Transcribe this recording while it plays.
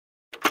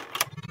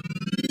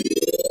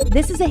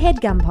This is a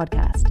HeadGum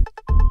podcast.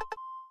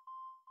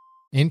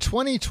 In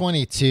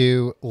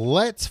 2022,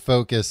 let's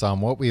focus on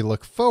what we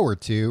look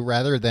forward to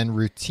rather than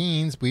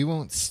routines we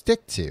won't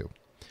stick to.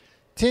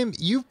 Tim,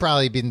 you've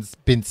probably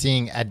been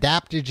seeing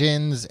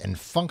adaptogens and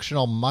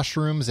functional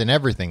mushrooms and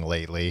everything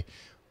lately.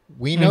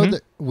 We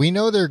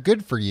know they're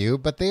good for you,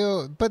 but they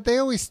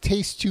always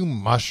taste too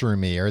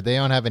mushroomy, or they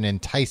don't have an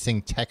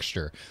enticing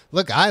texture.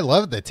 Look, I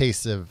love the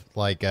taste of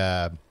like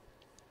a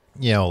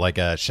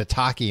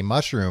shiitake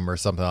mushroom or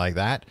something like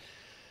that.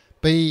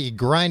 But you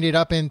grind it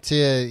up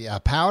into a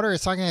powder,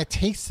 it's not going to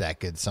taste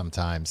that good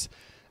sometimes.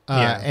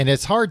 And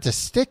it's hard to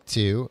stick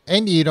to,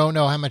 and you don't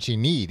know how much you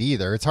need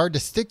either. It's hard to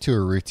stick to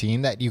a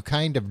routine that you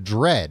kind of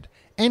dread.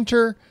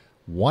 Enter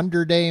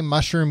Wonder Day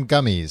Mushroom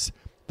Gummies,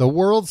 the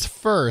world's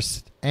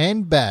first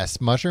and best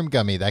mushroom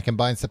gummy that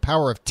combines the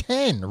power of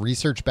 10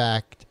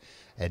 research-backed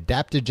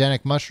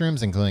adaptogenic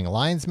mushrooms, including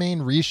lion's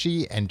mane,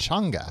 reishi, and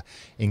changa,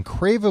 in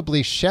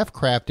craveably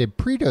chef-crafted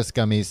pre-dose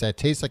gummies that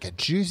taste like a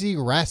juicy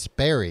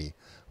raspberry.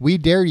 We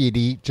dare you to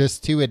eat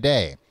just 2 a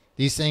day.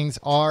 These things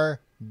are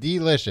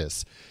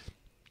delicious.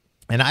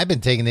 And I've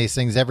been taking these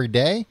things every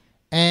day,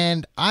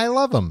 and I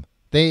love them.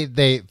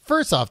 They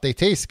first off, they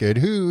taste good.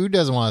 Who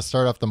doesn't want to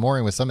start off the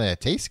morning with something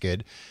that tastes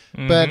good?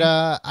 Mm-hmm. But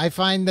I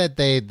find that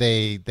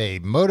they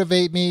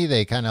motivate me.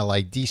 They kind of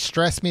like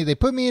de-stress me. They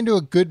put me into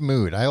a good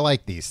mood. I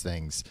like these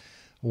things.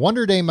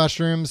 Wonder Day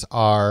mushrooms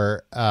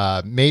are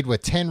made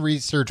with 10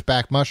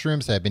 research-backed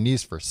mushrooms that have been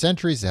used for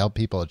centuries to help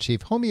people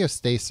achieve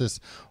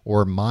homeostasis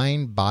or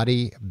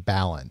mind-body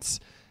balance.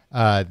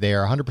 They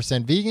are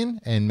 100% vegan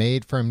and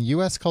made from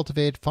U.S.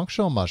 cultivated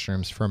functional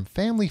mushrooms from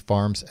family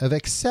farms of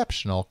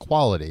exceptional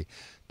quality.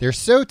 They're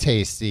so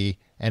tasty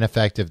and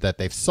effective that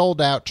they've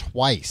sold out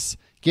twice.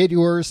 Get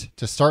yours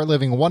to start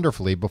living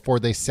wonderfully before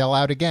they sell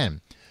out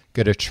again.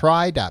 Go to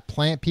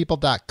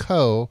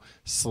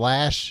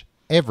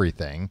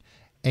try.plantpeople.co/everything.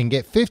 And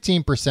get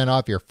 15%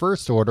 off your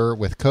first order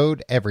with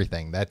code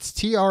EVERYTHING. That's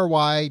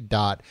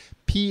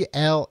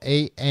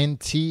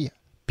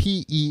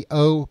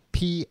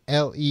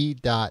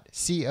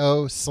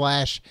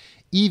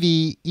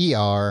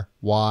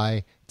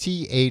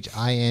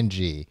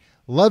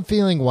Love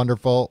feeling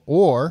wonderful,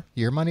 or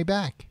your money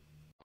back.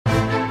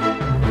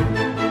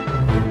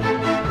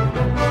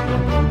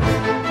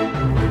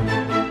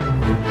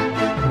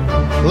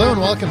 Hello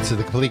and welcome to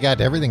The Complete Guide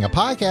to Everything, a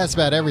podcast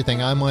about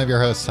everything. I'm one of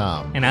your hosts,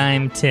 Tom. And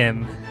I'm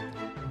Tim.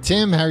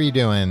 Tim, how are you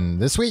doing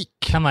this week?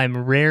 I'm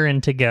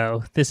raring to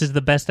go. This is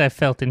the best I've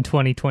felt in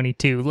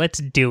 2022. Let's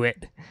do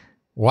it.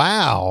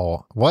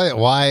 Wow.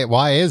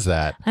 Why is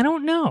that? I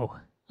don't know.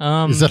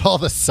 Is it all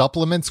the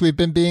supplements we've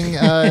been being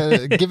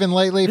given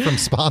lately from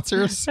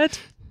sponsors? That's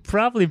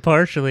probably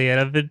partially it.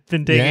 I've been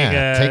taking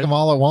take them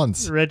all at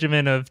once.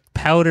 Regimen of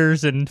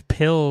powders and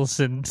pills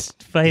and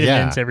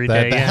vitamins every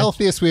day. The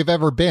healthiest we've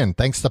ever been,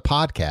 thanks to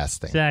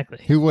podcasting. Exactly.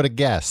 Who would have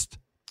guessed?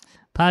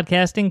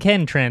 Podcasting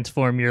can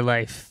transform your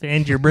life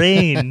and your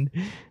brain.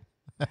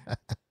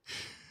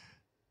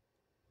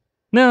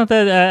 No,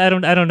 I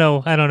don't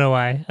know. I don't know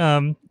why.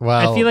 I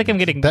feel like I'm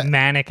getting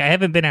manic. I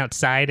haven't been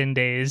outside in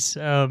days.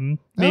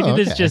 Maybe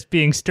this is just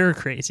being stir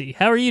crazy.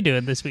 How are you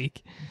doing this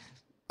week?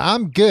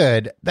 I'm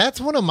good.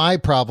 That's one of my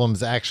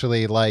problems,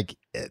 actually. Like,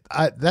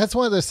 that's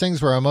one of those things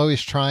where I'm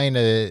always trying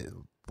to,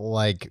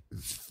 like,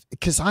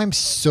 because I'm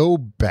so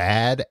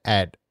bad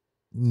at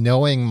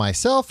knowing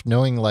myself,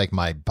 knowing like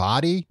my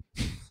body.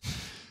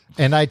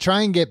 And I've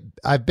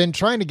been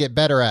trying to get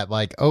better at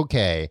like,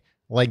 okay,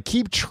 like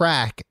keep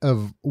track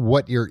of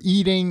what you're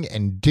eating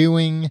and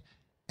doing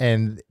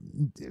and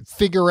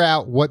figure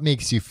out what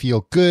makes you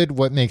feel good,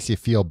 what makes you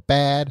feel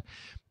bad.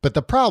 But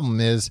the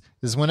problem is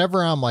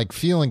whenever I'm like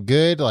feeling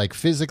good, like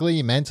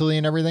physically, mentally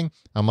and everything,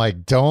 I'm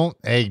like, don't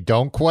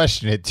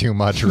question it too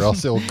much or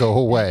else it'll go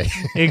away.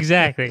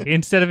 Exactly.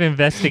 Instead of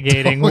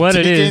investigating what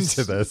it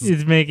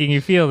is making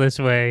you feel this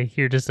way,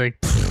 you're just like,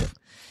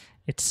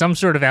 it's some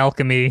sort of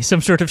alchemy,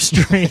 some sort of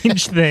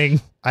strange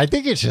thing. I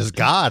think it's just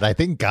God. I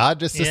think God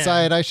just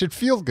decided I should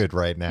feel good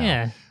right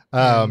now.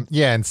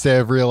 Yeah. Instead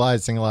of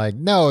realizing like,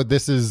 no,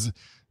 this is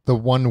the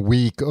 1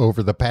 week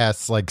over the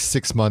past like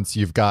 6 months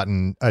you've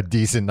gotten a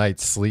decent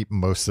night's sleep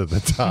most of the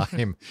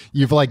time.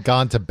 You've like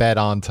gone to bed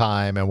on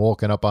time and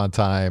woken up on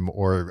time,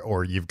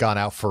 or you've gone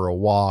out for a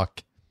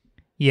walk.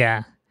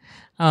 Yeah.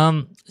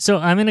 So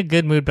I'm in a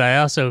good mood, but I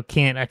also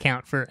can't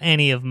account for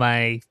any of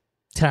my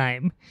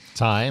time.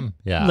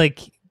 Yeah.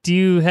 Like, do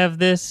you have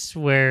this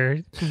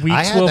where weeks will pass?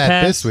 I had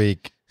that this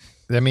week.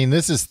 I mean,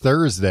 this is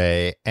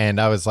Thursday,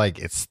 and I was like,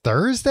 it's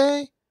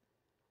Thursday?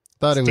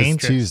 Thought it was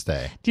dangerous.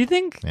 Tuesday. Do you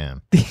think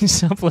these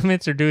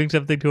supplements are doing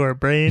something to our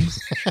brains?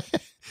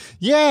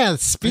 Yeah,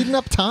 it's speeding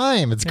up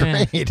time. It's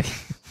great.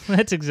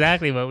 That's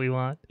exactly what we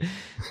want.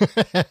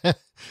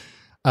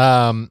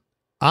 Let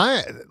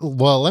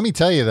me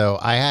tell you though,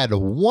 I had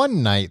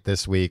one night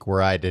this week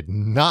where I did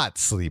not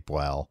sleep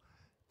well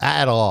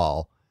at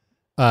all.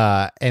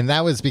 And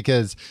that was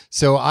because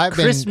I've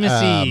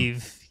Christmas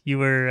Eve, you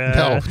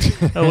were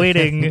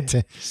awaiting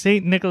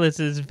St.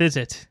 Nicholas's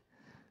visit.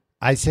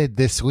 I said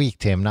this week,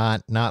 Tim,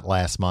 not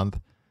last month.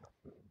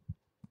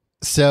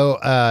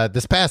 So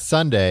this past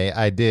Sunday,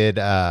 I did.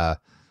 I've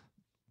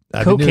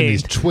cocaine. been doing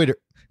these Twitter.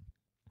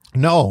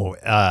 No,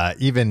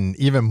 even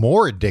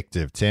more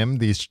addictive, Tim.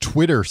 These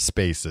Twitter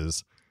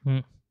Spaces,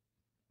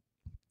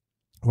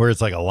 where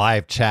it's like a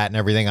live chat and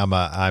everything.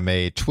 I'm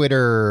a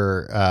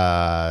Twitter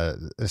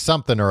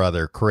something or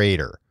other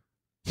creator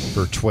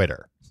for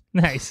Twitter.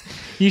 Nice.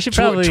 You should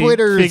probably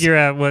figure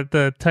out what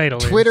the title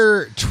is.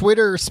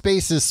 Twitter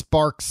Spaces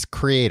Sparks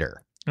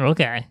creator.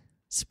 Okay,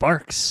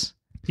 Sparks.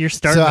 You're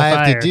starting a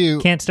fire.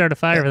 Can't start a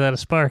fire without a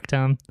spark,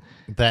 Tom.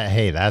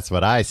 That's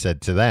what I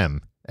said to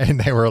them. And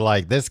they were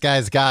like, this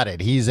guy's got it.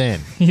 He's in.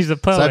 He's a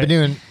poet. So I've been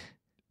doing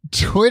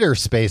Twitter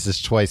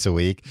Spaces twice a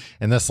week.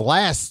 And this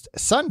last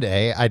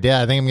Sunday, I did.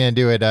 I think I'm going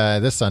to do it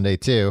this Sunday,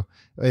 too.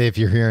 If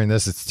you're hearing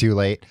this, it's too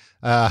late.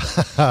 You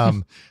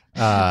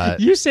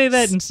say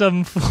that in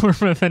some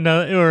form of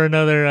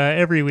another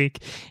every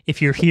week.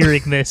 If you're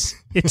hearing this,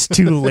 it's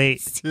too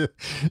late.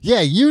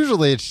 Yeah,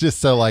 usually it's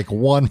just so like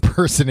one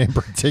person in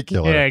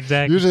particular. Yeah,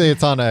 exactly. Usually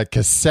it's on a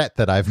cassette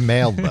that I've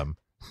mailed them.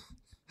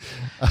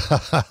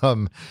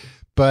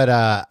 But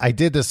I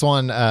did this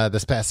one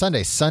this past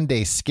Sunday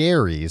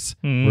Scaries,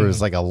 where it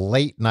was like a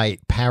late night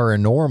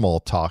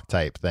paranormal talk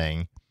type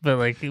thing. But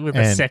like with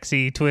a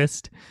sexy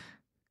twist.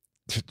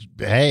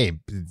 Hey,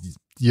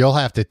 you'll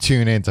have to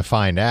tune in to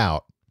find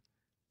out.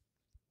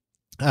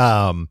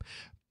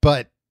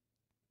 But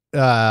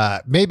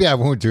maybe I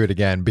won't do it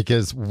again,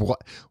 because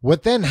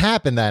what then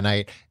happened that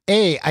night,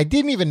 I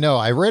didn't even know.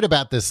 I read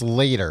about this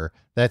later,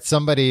 that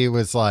somebody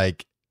was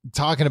like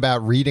talking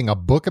about reading a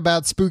book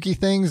about spooky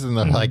things, and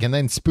they're like, and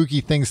then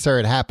spooky things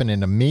started happening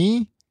to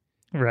me.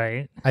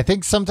 Right. I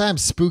think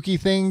sometimes spooky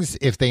things,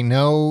 if they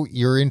know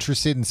you're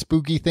interested in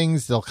spooky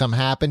things, they'll come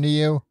happen to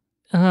you.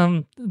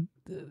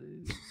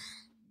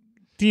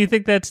 Do you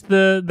think that's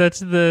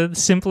the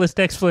simplest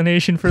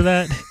explanation for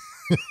that?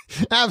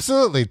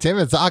 Absolutely, Tim.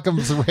 It's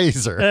Occam's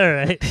razor. All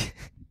right.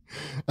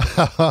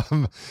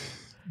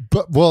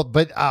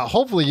 But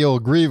hopefully you'll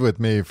agree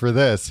with me for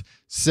this.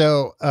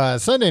 So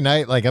Sunday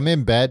night, like I'm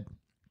in bed,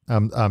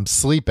 I'm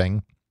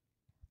sleeping,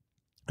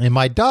 and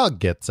my dog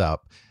gets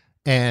up,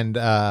 and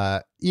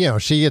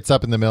she gets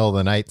up in the middle of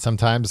the night.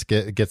 Sometimes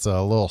gets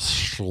a little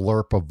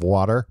slurp of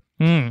water.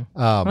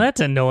 Well,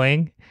 that's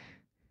annoying.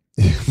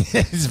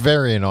 It's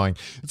very annoying.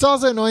 It's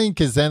also annoying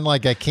because then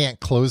like I can't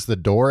close the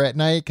door at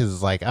night, because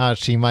it's like,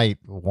 she might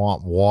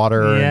want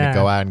water and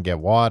go out and get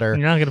water.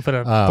 You're not going to put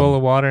a bowl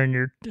of water in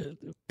your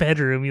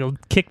bedroom. You'll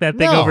kick that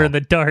thing over in the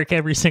dark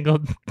every single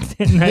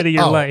night of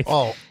your life.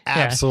 Oh,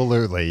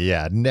 absolutely.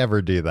 Yeah,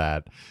 never do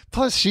that.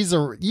 Plus, she's a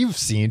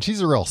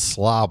real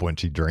slob when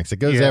she drinks. It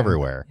goes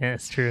everywhere. Yeah,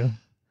 it's true.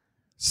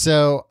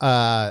 So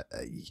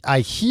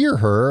I hear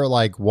her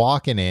like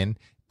walking in,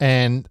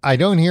 and I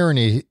don't hear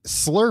any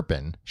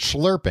slurping,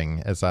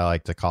 as I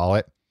like to call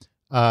it,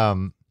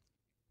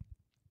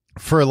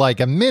 for like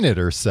a minute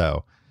or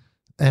so.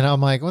 And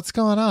I'm like, what's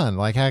going on?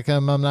 Like, how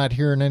come I'm not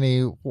hearing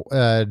any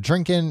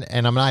drinking,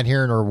 and I'm not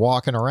hearing her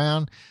walking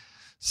around?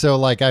 So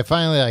like I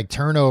finally like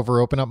turn over,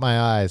 open up my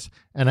eyes,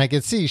 and I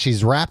can see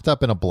she's wrapped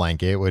up in a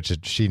blanket, which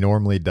she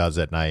normally does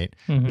at night.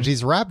 But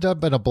she's wrapped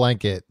up in a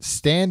blanket,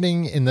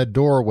 standing in the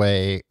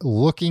doorway,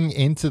 looking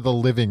into the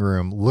living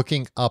room,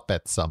 looking up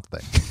at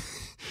something.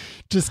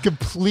 Just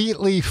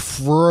completely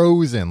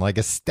frozen, like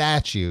a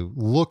statue,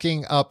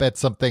 looking up at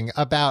something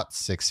about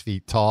 6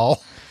 feet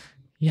tall.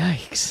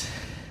 Yikes.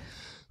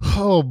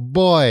 Oh,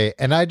 boy.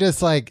 And I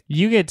just like...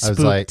 You get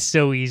spooked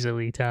so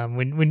easily, Tom,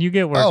 when you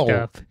get worked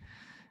up.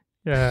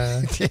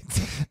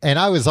 And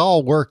I was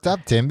all worked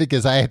up, Tim,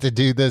 because I had to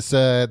do this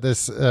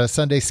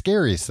Sunday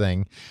Scaries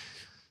thing.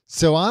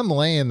 So I'm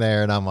laying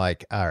there, and I'm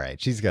like, all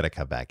right, she's got to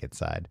come back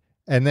inside.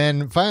 And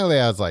then finally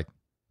I was like,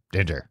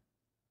 Ginger.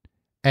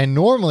 And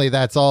normally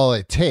that's all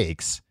it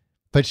takes,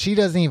 but she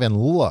doesn't even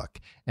look.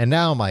 And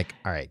now I'm like,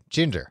 all right,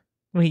 Ginger.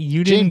 Wait,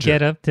 you didn't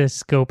get up to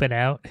scope it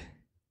out?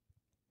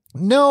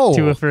 No.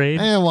 Too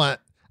afraid? I don't want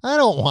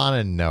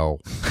to know.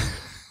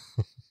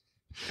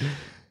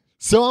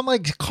 So I'm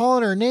like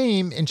calling her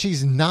name, and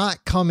she's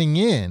not coming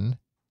in.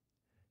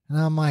 And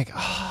I'm like,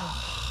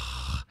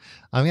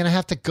 I'm going to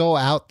have to go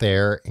out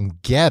there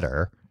and get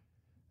her.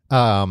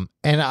 And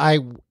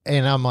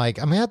I'm like,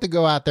 I'm going to have to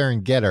go out there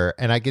and get her.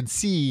 And I could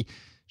see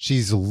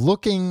she's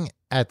looking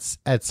at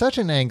such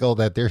an angle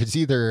that there's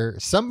either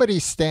somebody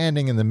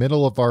standing in the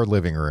middle of our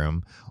living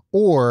room,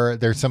 or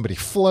there's somebody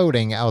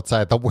floating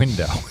outside the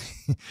window.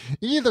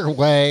 Either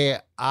way,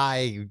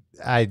 I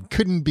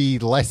couldn't be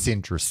less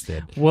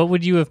interested. What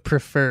would you have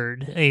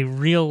preferred? A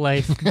real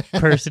life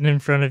person in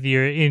front of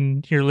you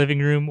in your living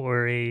room,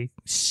 or a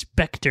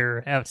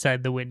specter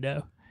outside the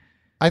window?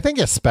 I think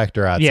a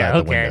specter outside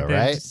the window,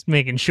 right? Just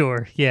making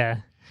sure. Yeah.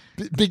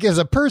 Because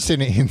a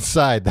person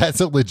inside, that's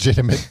a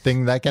legitimate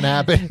thing that can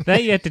happen.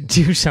 That you have to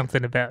do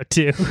something about,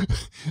 too.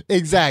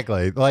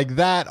 Exactly. Like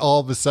that, all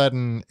of a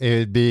sudden,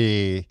 it'd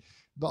be...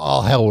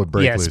 all hell would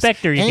break loose. Yeah,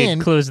 Spectre, you can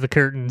close the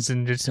curtains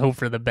and just hope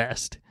for the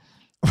best.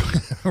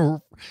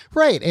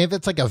 Right. And if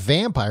it's like a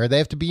vampire, they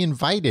have to be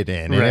invited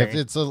in. Right. And if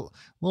it's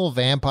little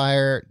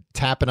vampire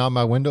tapping on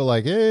my window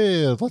like,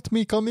 hey, let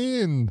me come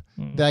in.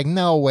 Like,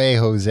 no way,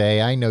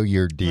 Jose. I know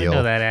your deal. I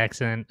know that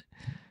accent.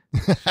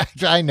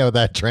 I know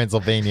that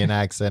Transylvanian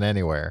accent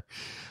anywhere.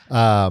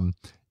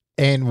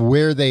 And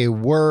where they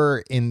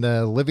were in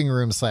the living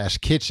room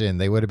 / kitchen,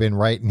 they would have been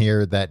right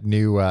near that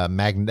new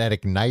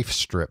magnetic knife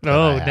strip.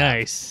 Oh,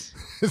 nice.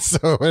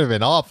 So it would have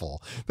been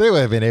awful. They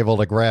would have been able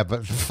to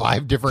grab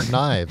 5 different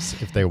knives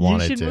if they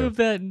wanted to. You should move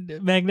that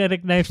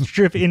magnetic knife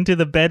strip into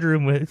the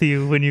bedroom with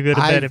you when you go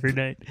to bed every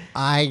night.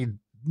 I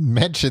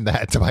mentioned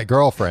that to my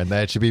girlfriend,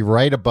 that it should be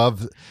right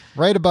above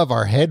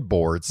our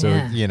headboard. So,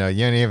 you don't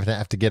even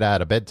have to get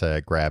out of bed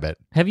to grab it.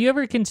 Have you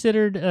ever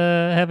considered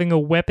having a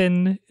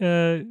weapon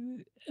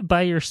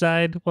by your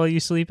side while you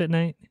sleep at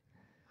night?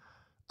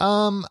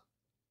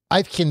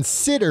 I've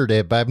considered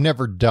it, but I've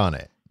never done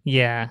it.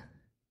 Yeah.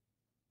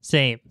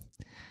 Same.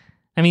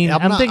 I mean,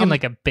 I'm thinking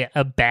like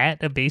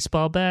a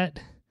baseball bat.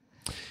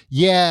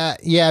 Yeah.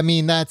 I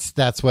mean,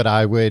 that's what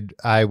I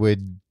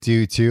would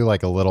do too,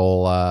 like a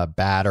little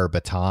bat or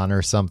baton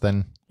or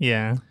something.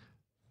 Yeah.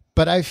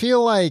 But I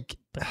feel like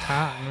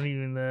baton, not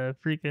even the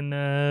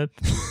freaking.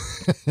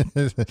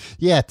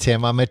 Yeah,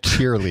 Tim, I'm a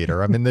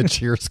cheerleader. I'm in the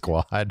cheer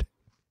squad.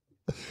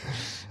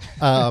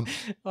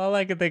 All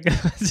I can think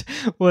of is,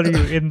 what are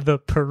you, in the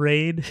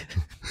parade?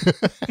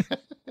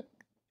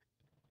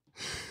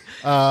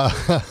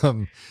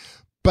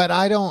 But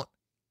I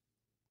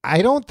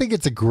don't think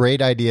it's a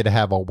great idea to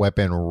have a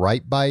weapon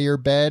right by your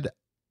bed,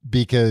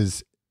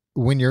 because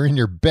when you're in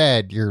your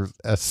bed, you're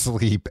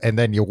asleep, and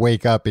then you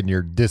wake up and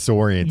you're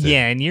disoriented.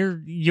 Yeah, and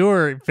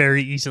you're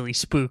very easily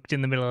spooked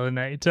in the middle of the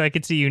night. So I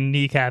could see you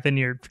kneecapping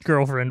your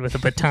girlfriend with a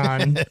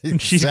baton Exactly.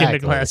 and she's getting a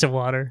glass of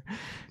water.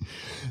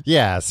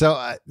 Yeah,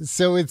 so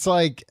it's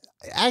like,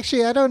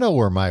 actually, I don't know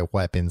where my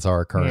weapons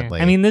are currently.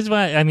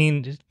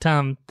 Yeah.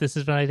 Tom, this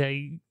is why I tell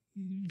you,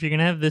 if you're going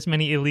to have this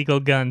many illegal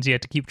guns, you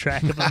have to keep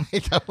track of them. I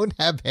don't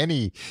have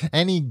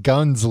any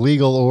guns,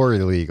 legal or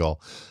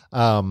illegal.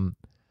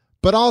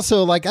 But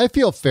also, like, I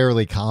feel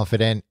fairly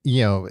confident,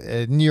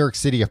 a New York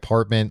City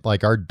apartment,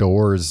 like, our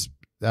door's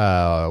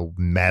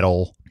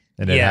metal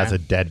and it has a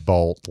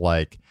deadbolt.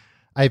 Like,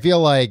 I feel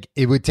like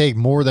it would take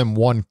more than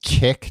one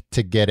kick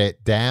to get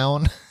it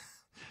down.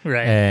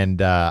 Right.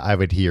 And I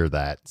would hear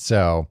that.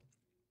 So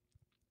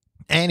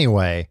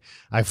anyway,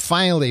 I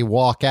finally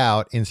walk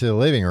out into the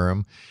living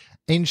room,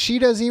 and she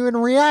doesn't even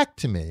react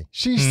to me.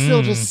 She's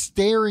still just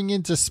staring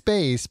into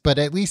space, but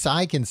at least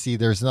I can see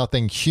there's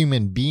nothing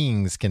human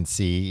beings can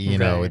see. You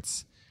know,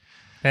 it's...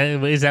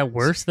 Is that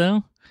worse,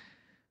 though?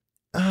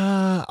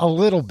 A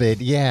little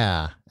bit,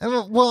 yeah.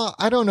 Well,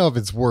 I don't know if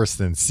it's worse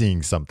than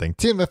seeing something.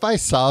 Tim, if I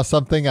saw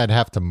something, I'd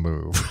have to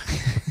move.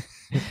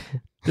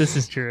 This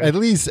is true. At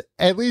least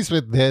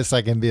with this,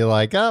 I can be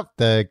like, oh,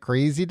 the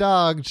crazy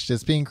dog's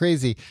just being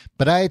crazy.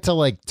 But I had to,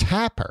 like,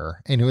 tap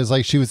her, and it was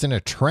like she was in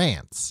a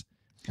trance.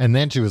 And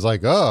then she was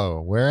like,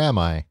 oh, where am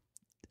I?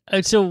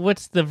 So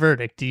what's the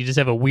verdict? Do you just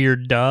have a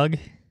weird dog?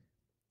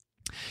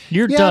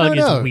 Your dog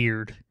is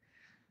weird.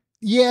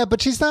 Yeah,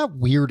 but she's not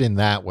weird in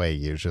that way,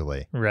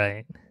 usually.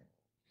 Right.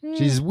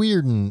 She's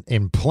weird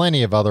in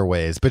plenty of other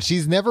ways, but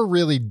she's never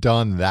really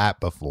done that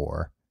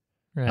before.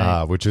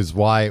 Right. Which is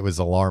why it was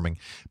alarming.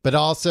 But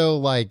also,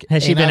 like...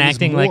 Has she been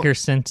acting like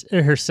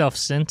herself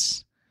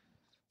since?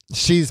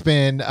 She's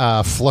been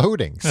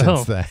floating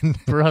since then.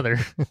 Brother.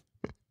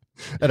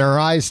 And her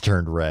eyes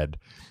turned red.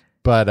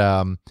 But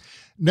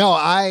no,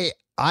 I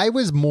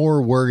was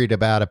more worried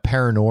about a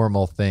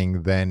paranormal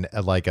thing than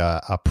like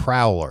a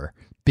prowler,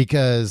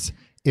 because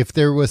if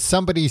there was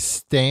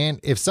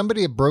if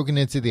somebody had broken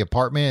into the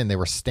apartment and they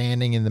were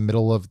standing in the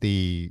middle of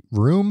the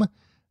room,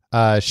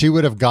 she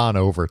would have gone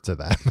over to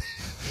them.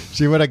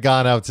 She would have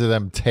gone up to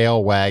them,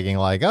 tail wagging,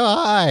 like,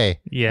 oh, hi,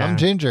 I'm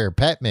Ginger,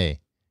 pet me.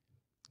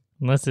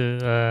 Unless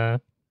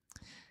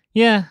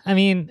yeah, I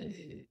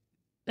mean,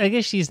 I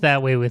guess she's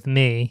that way with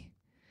me.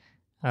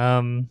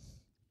 Does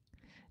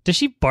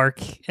she bark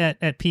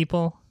at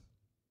people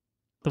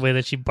the way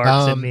that she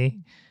barks at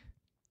me?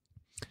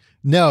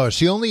 No,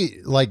 she only,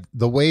 like,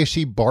 the way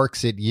she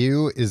barks at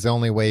you is the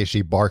only way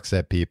she barks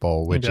at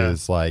people, which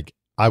is like,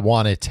 I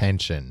want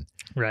attention.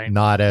 Right.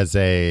 Not as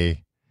a,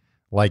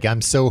 like,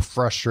 I'm so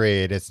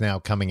frustrated it's now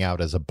coming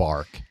out as a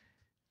bark.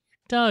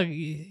 Dog,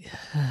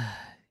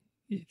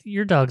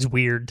 your dog's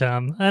weird,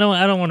 Tom. I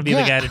don't want to be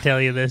the guy to tell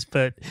you this,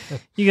 but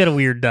you got a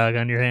weird dog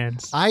on your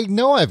hands. I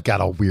know I've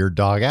got a weird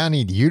dog. I don't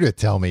need you to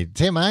tell me.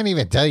 Tim, I didn't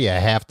even tell you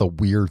half the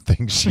weird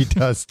things she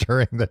does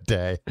during the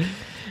day.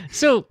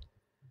 So,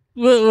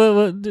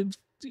 so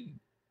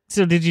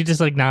did you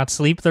just, like, not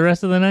sleep the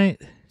rest of the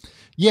night?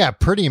 Yeah,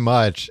 pretty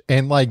much.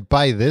 And, like,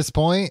 by this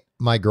point,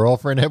 my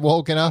girlfriend had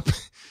woken up,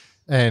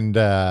 and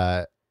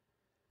it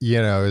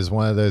was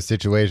one of those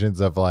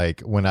situations of,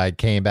 like, when I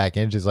came back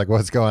in, she's like,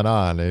 what's going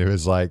on? And it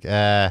was like,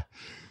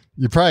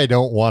 you probably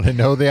don't want to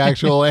know the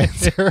actual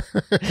answer.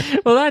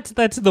 Well,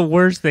 that's the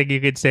worst thing you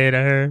could say to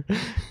her.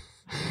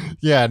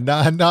 Yeah,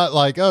 not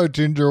like, oh,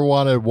 Ginger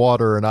wanted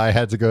water and I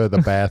had to go to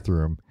the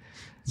bathroom.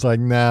 It's like,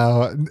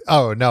 no.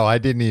 Oh, no, I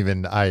didn't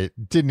even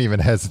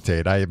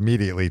hesitate. I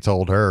immediately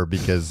told her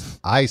because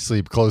I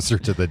sleep closer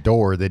to the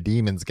door. The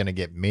demon's going to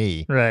get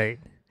me. Right.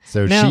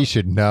 So now, she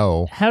should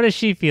know. How does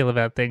she feel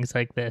about things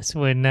like this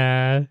when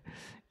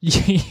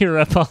you're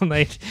up all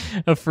night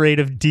afraid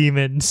of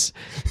demons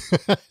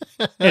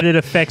and it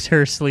affects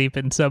her sleep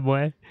in some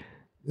way?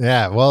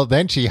 Yeah, well,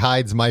 then she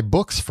hides my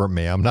books from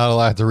me. I'm not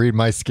allowed to read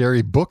my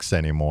scary books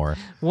anymore.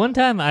 One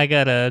time I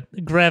got a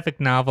graphic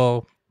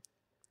novel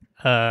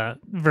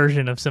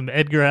version of some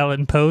Edgar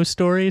Allan Poe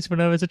stories when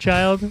I was a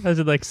child. I was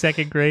in like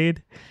second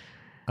grade.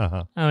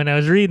 And I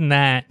was reading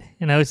that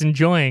and I was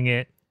enjoying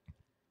it.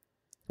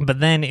 But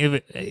then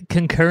it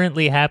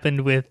concurrently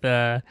happened with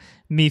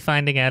me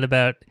finding out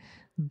about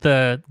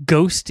the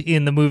ghost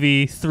in the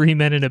movie 3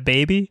 Men and a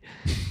Baby.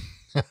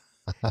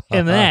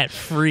 And that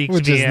freaked me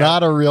out. Which is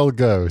not a real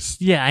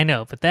ghost. Yeah, I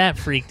know, but that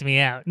freaked me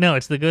out. No,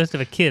 it's the ghost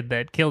of a kid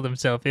that killed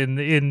himself in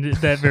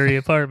that very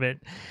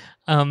apartment.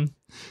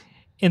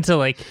 And so,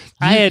 like,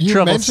 I had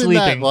trouble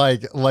sleeping.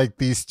 That, like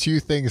these two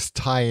things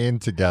tie in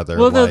together.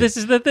 Well, no, this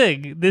is the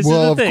thing.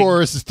 Of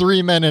course,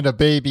 3 Men and a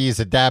Baby is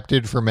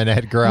adapted from an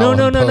Edgar Allan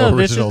Poe original story.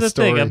 This is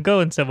the thing. I'm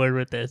going somewhere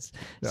with this.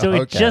 So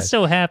it just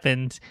so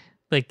happened,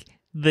 like,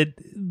 the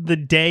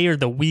day or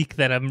the week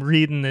that I'm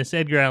reading this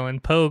Edgar Allan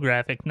Poe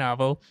graphic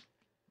novel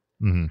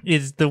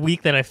is the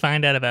week that I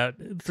find out about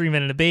 3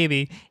 Men and a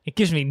Baby. It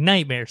gives me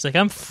nightmares. Like,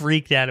 I'm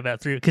freaked out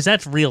about 3, because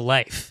that's real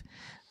life.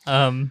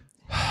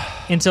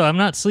 And so I'm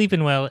not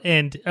sleeping well,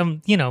 and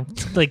I'm,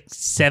 like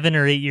 7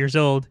 or 8 years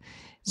old.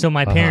 So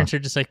my parents are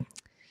just like,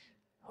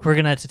 we're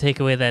gonna have to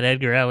take away that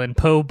Edgar Allan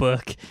Poe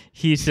book.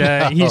 He's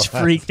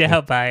freaked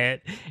out by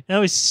it. And I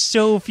was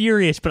so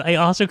furious, but I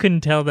also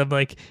couldn't tell them,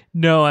 like,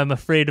 no, I'm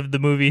afraid of the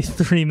movie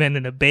 3 Men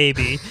and a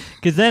Baby,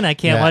 because then I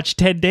can't watch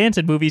Ted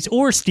Danson movies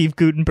or Steve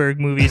Guttenberg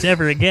movies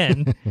ever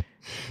again.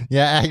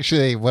 Yeah,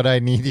 actually, what I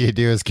need you to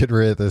do is get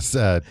rid of this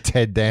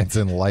Ted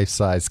Danson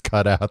life-size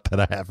cutout that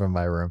I have in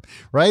my room.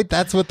 Right?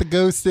 That's what the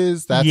ghost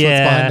is? That's what's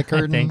behind the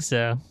curtain? I think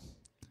so.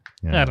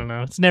 Yeah. I don't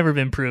know. It's never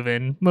been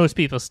proven. Most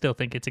people still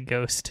think it's a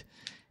ghost.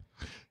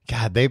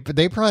 God, they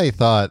probably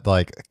thought,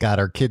 like, God,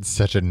 our kid's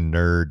such a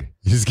nerd.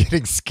 He's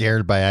getting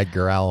scared by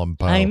Edgar Allan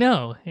Poe. I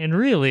know. And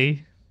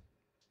really,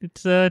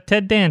 it's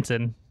Ted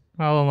Danson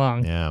all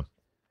along. Yeah.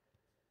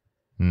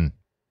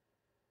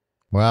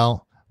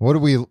 Well, what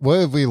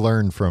have we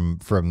learned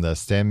from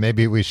this, Dan?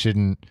 Maybe we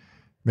should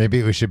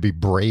be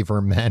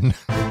braver men.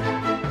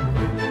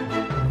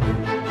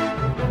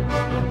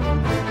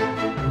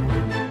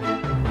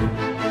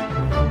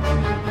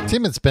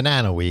 Tim, it's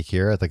Banana Week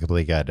here at the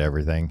Complete Guide to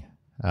Everything.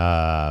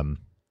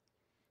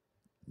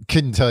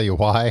 Couldn't tell you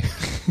why.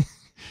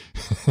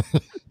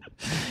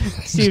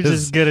 Seems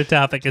as good a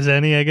topic as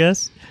any, I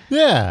guess.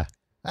 Yeah.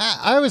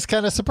 I was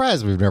kind of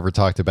surprised we've never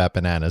talked about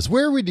bananas.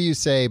 Where would you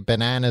say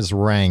bananas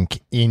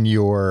rank in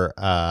your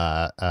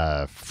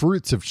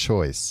fruits of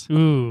choice?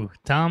 Ooh,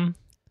 Tom?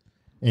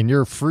 In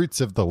your fruits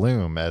of the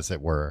loom, as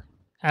it were.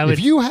 If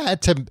you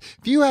had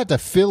to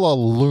fill a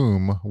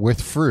loom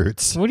with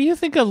fruits. What do you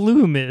think a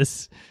loom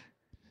is?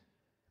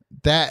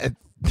 That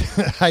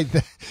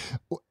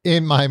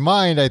in my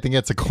mind, I think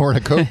it's a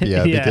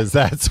cornucopia because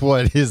that's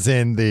what is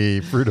in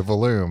the fruit of a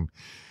loom.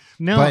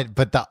 No,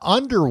 but the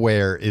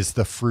underwear is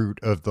the fruit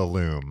of the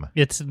loom.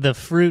 It's the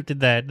fruit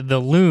that the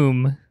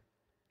loom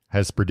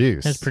has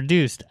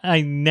produced.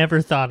 I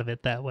never thought of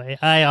it that way.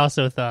 I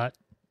also thought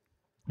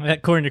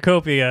that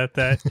cornucopia.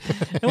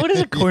 What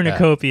is a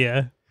cornucopia?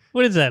 Yeah.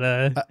 What is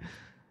that?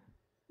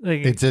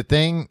 It's a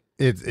thing.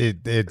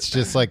 It's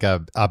just like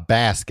a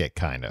basket,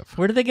 kind of.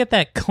 Where do they get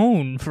that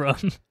cone from?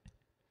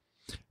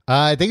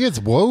 I think it's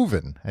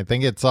woven. I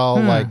think it's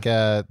all like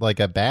a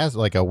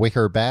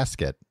wicker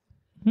basket.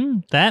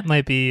 That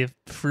might be a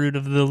fruit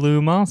of the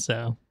loom,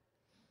 also.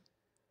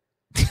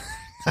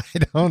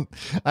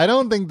 I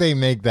don't think they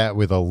make that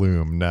with a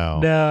loom.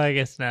 No, I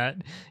guess not.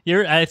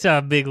 I saw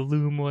a big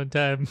loom one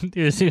time.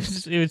 It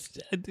was,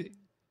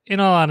 in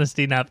all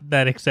honesty, not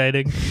that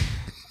exciting.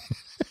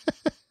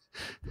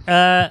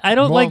 I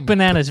don't like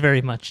bananas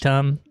very much,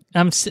 Tom.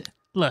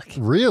 Look.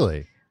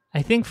 Really?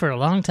 I think for a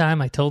long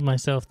time I told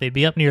myself they'd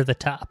be up near the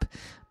top.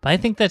 But I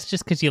think that's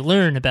just because you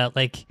learn about,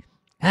 like,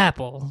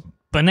 apple,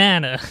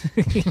 banana.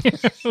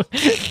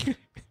 Which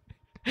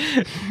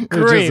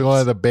is one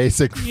of the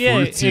basic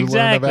fruits you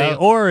learn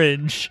about.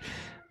 Orange.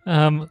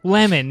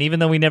 Lemon, even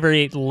though we never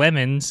ate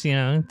lemons,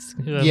 yeah,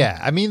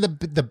 I mean,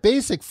 the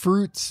basic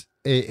fruits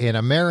in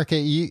America,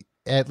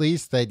 at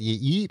least, that you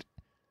eat: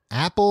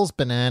 apples,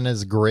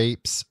 bananas,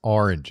 grapes,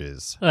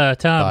 oranges. Tom,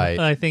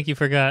 I think you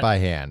forgot. By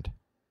hand.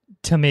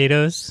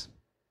 Tomatoes.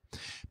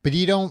 But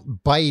you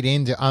don't bite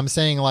into, I'm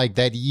saying, like,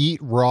 that you eat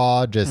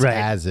raw just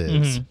as is.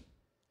 Mm-hmm.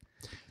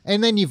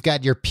 And then you've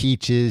got your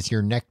peaches,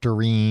 your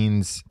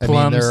nectarines.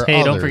 Plums. Others.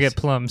 Don't forget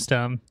plums,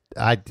 Tom.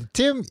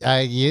 Tim,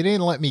 you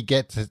didn't let me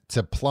get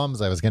to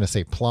plums. I was going to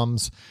say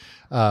plums.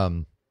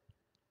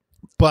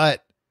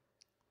 But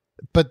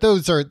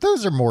those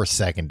are more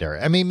secondary.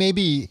 I mean,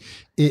 maybe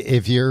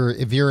if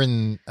you're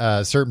in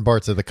certain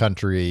parts of the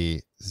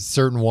country,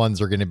 certain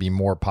ones are going to be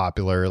more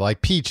popular.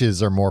 Like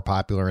peaches are more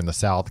popular in the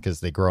South because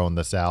they grow in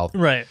the South.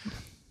 Right.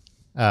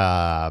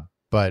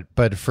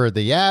 But for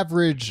the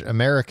average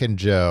American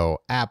Joe,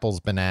 apples,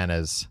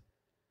 bananas,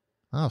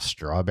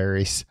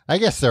 strawberries. I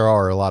guess there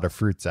are a lot of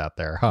fruits out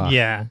there, huh?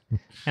 Yeah.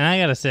 And I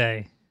got to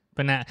say,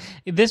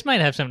 this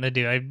might have something to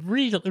do. I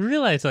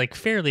realized like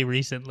fairly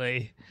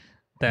recently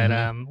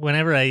that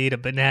whenever I eat a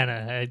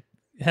banana, I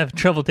have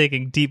trouble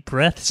taking deep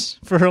breaths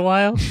for a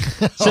while.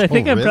 So I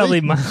think I'm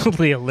probably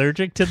mildly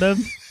allergic to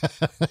them.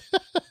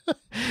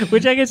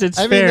 Which I guess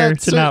it's fair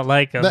to not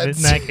like them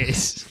in that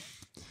case.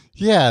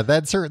 Yeah,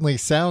 that certainly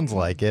sounds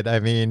like it. I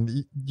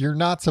mean, you're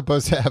not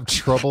supposed to have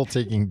trouble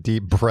taking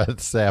deep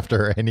breaths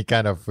after any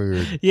kind of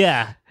food.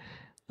 Yeah.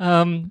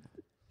 And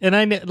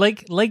I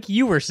like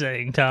you were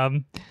saying,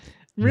 Tom,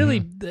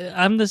 really,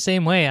 I'm the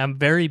same way. I'm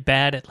very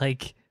bad at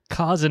like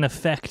cause and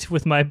effect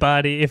with my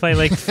body. If I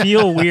like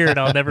feel weird,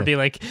 I'll never be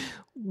like,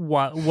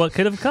 what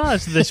could have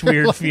caused this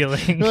weird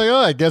feeling? Like,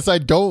 I guess I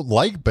don't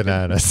like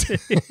bananas.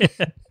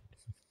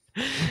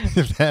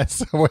 If that's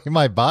the way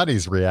my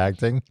body's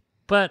reacting.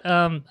 But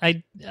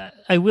I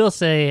will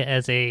say,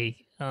 as a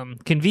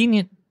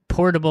convenient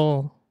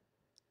portable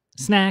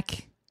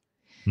snack,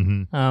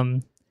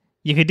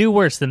 you could do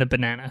worse than a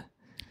banana.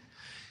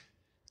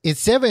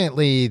 It's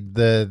definitely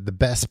the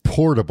best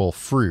portable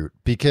fruit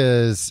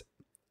because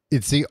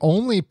it's the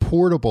only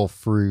portable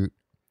fruit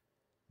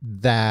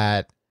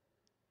that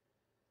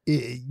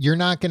you're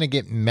not going to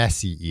get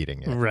messy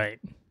eating it. Right.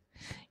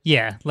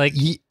 Yeah, like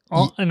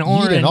an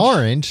orange. Eat an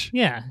orange.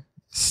 Yeah.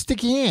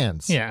 Sticky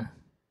hands. Yeah.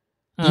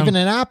 Even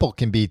an apple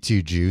can be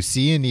too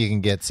juicy, and you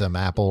can get some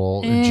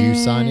apple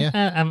juice on you.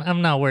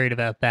 I'm not worried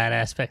about that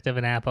aspect of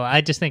an apple.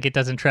 I just think it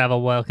doesn't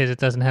travel well because it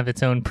doesn't have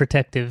its own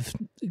protective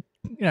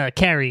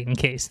carrying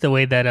case the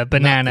way that a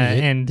banana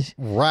and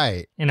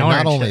orange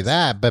not only does.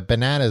 that, but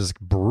bananas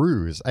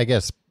bruise, I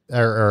guess,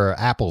 or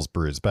apples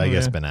bruise, but I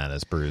guess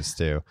bananas bruise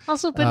too.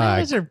 Also,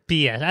 bananas are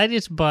BS. I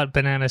just bought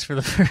bananas for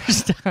the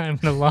first time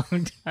in a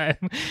long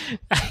time.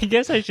 I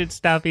guess I should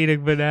stop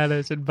eating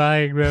bananas and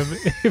buying them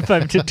if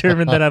I'm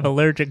determined that I'm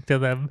allergic to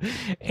them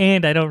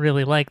and I don't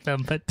really like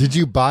them. But did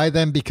you buy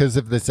them because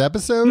of this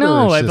episode?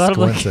 No, or I bought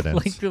them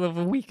like a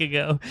week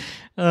ago.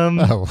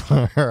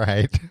 All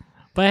right.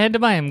 But I had to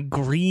buy them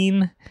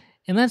green,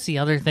 and that's the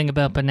other thing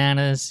about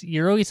bananas.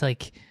 You're always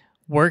like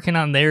working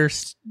on their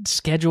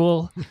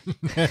schedule,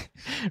 right?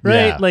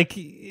 Yeah. Like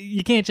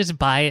you can't just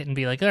buy it and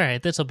be like, all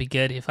right, this will be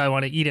good if I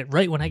want to eat it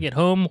right when I get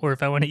home, or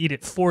if I want to eat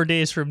it 4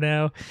 days from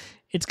now,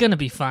 it's going to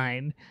be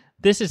fine.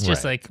 This is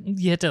just like,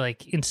 you have to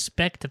like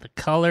inspect the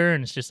color,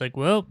 and it's just like,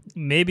 well,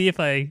 maybe if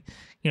I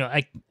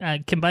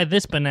can buy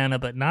this banana,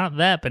 but not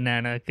that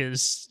banana,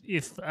 because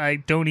if I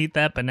don't eat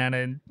that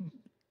banana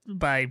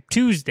by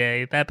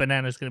Tuesday, that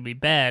banana is going to be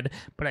bad,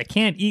 but I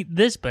can't eat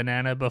this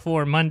banana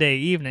before Monday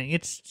evening.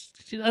 It's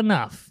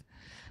enough.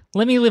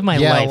 Let me live my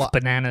life,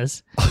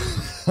 bananas.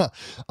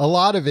 A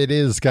lot of it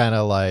is kind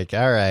of like,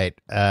 all right,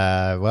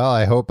 well,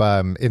 I hope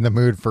I'm in the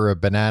mood for a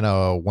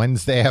banana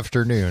Wednesday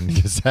afternoon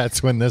because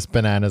that's when this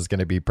banana is going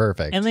to be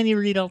perfect. And then you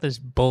read all this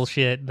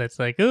bullshit that's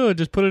like, oh,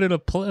 just put it in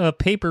a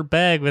paper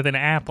bag with an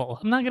apple.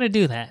 I'm not going to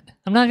do that.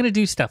 I'm not going to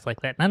do stuff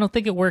like that. And I don't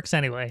think it works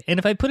anyway. And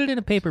if I put it in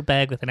a paper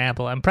bag with an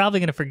apple, I'm probably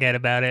going to forget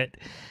about it.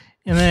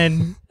 And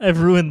then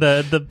I've ruined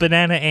the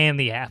banana and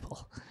the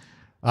apple.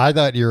 I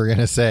thought you were going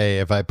to say,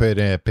 if I put it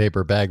in a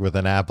paper bag with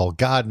an apple,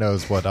 God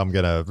knows what I'm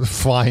going to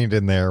find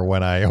in there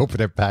when I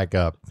open it back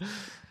up.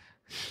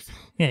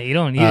 Yeah, you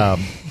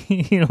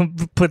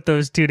don't put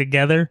those two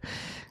together.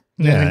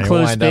 Yeah, you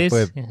wind up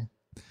with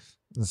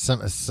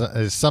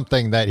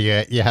something that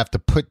you have to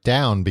put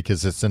down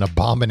because it's an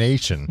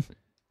abomination.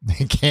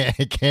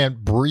 It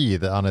can't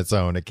breathe on its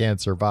own. It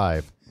can't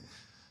survive.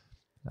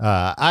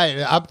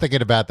 I'm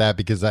thinking about that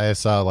because I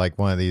saw like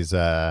one of these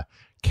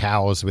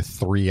cows with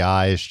 3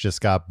 eyes just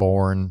got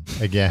born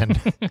again.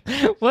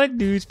 What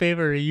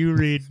newspaper are you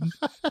reading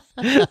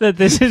that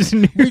this is a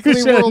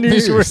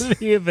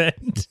newsworthy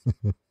event?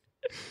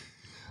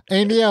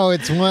 And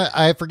it's one,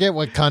 I forget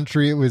what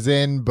country it was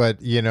in, but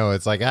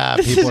it's like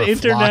people are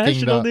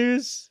international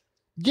news.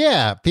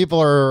 Yeah,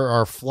 people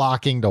are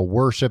flocking to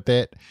worship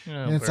it,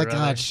 and it's like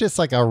it's just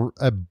like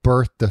a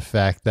birth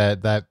defect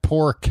that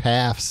poor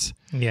calf's.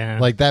 Yeah,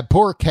 like that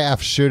poor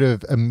calf should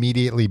have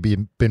immediately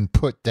been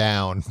put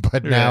down,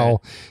 but now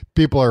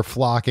people are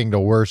flocking to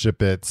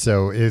worship it,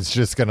 so it's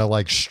just gonna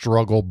like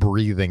struggle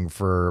breathing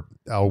for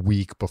a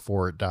week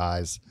before it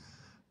dies.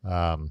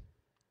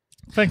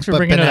 Thanks for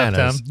bringing bananas. It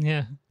up, Tom.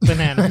 Yeah,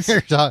 bananas.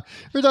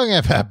 We're talking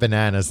about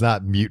bananas,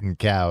 not mutant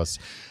cows.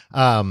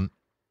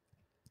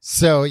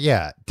 So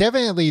yeah,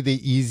 definitely the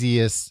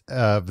easiest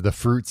of the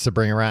fruits to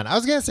bring around. I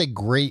was gonna say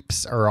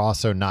grapes are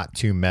also not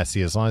too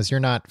messy as long as you're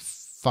not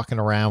fucking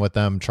around with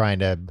them, trying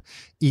to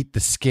eat the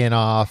skin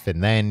off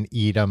and then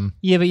eat them.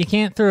 Yeah, but you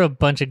can't throw a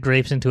bunch of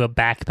grapes into a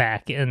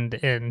backpack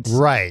and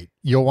right.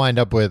 You'll wind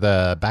up with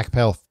a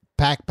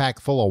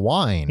backpack full of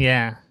wine.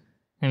 Yeah,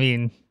 I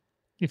mean,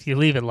 if you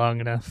leave it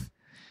long enough.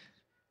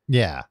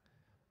 Yeah.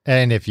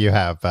 And if you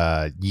have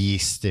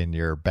yeast in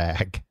your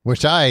bag,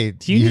 which I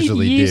Do you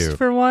usually need yeast do.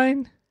 for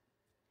wine?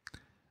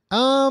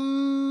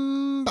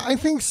 I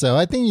think so.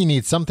 I think you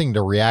need something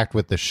to react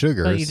with the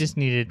sugars. Oh, you just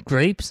needed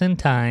grapes and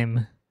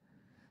thyme.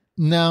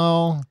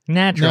 No.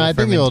 Natural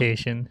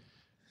fermentation.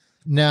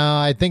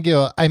 I think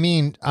it'll, I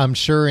mean, I'm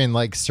sure in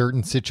like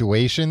certain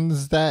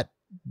situations that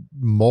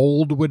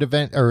mold would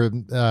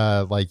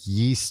like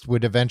yeast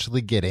would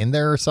eventually get in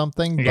there or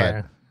something.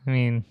 Yeah. But I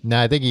mean,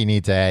 no, I think you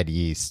need to add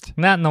yeast.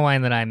 not in the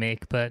wine that I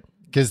make, but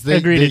Because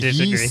agree to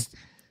disagree.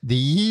 The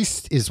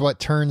yeast is what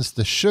turns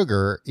the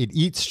sugar. It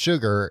eats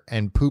sugar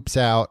and poops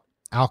out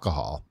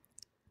alcohol.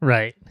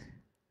 Right.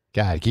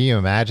 God, can you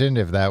imagine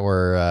if that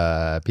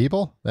were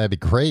people? That'd be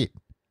great.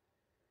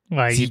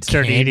 Why, So you'd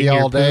start candy eating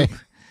your all day. poop?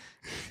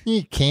 You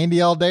eat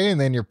candy all day,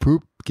 and then your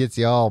poop gets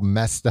you all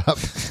messed up.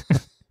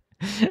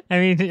 I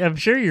mean, I'm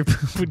sure your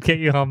poop would get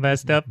you all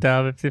messed up,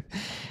 Tom,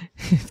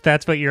 if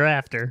that's what you're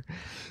after.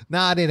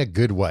 Not in a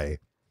good way.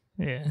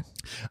 Yeah.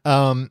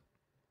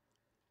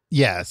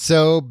 Yeah.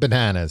 So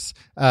bananas.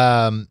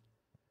 Do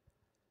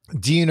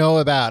you know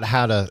about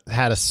how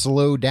to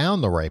slow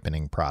down the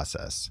ripening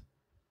process?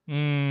 Put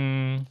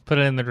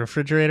it in the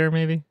refrigerator,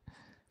 maybe.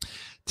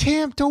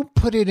 Tim, don't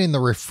put it in the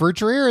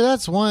refrigerator.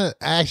 That's one.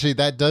 Actually,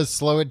 that does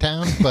slow it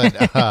down.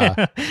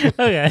 But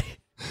Okay.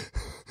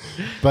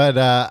 but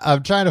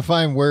I'm trying to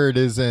find where it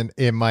is in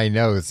my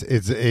notes.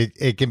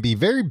 It can be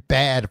very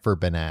bad for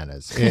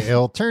bananas.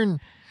 It'll turn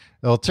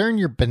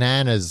your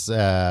bananas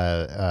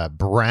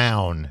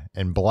brown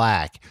and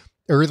black,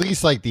 or at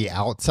least like the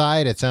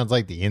outside. It sounds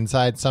like the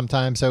inside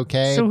sometimes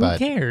okay. So but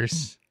who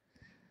cares?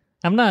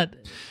 I'm not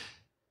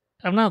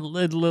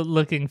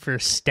looking for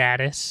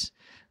status.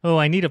 Oh,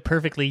 I need a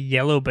perfectly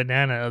yellow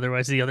banana,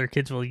 otherwise the other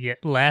kids will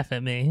laugh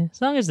at me. As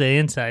long as the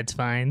inside's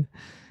fine,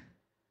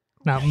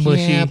 not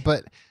mushy. Yeah,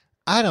 but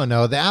I don't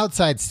know. The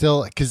outside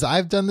still, because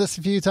I've done this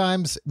a few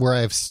times where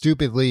I've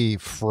stupidly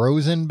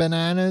frozen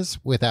bananas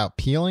without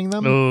peeling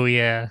them. Oh,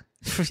 yeah.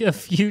 A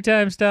few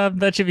times, Tom.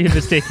 That should be a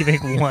mistake you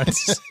make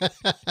once.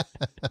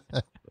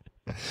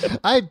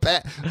 I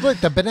bet. Look,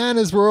 the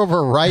bananas were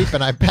overripe,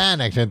 and I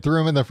panicked and threw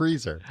them in the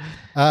freezer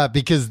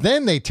because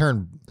then they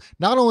turn.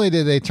 Not only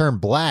did they turn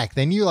black,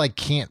 then you like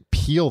can't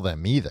peel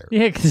them either.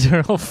 Yeah, because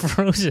they're all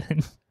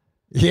frozen.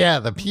 Yeah,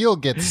 the peel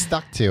gets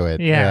stuck to it.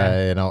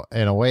 Yeah,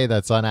 in a way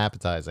that's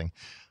unappetizing.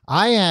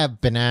 I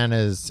have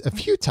bananas a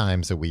few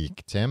times a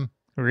week, Tim.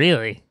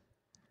 Really?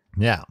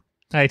 Yeah.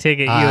 I take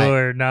it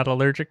you're not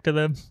allergic to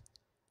them?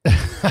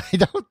 I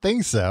don't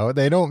think so.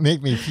 They don't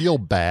make me feel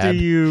bad. Do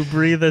you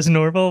breathe as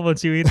normal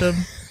once you eat them?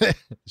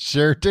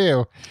 Sure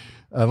do.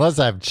 Unless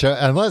I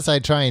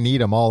try and eat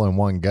them all in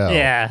one go.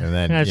 Yeah, and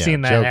then I've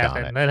seen that joke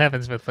happen. on it. That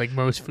happens with like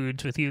most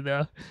foods with you,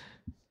 though.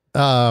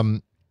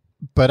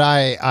 But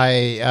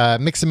I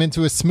mix them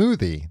into a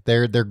smoothie.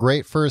 They're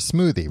great for a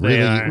smoothie.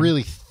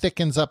 Really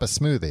thickens up a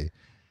smoothie.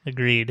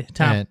 Agreed.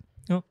 Tom,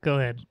 go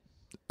ahead.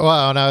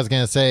 Well, and I was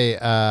going to say,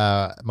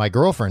 my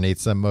girlfriend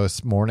eats them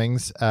most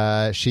mornings.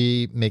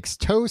 She makes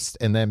toast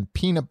and then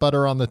peanut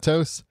butter on the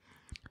toast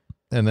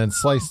and then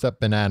sliced up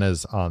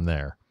bananas on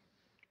there.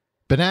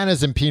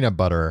 Bananas and peanut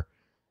butter,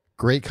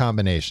 great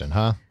combination,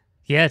 huh?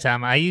 Yeah,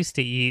 Tom, I used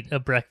to eat a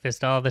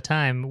breakfast all the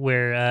time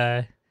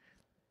where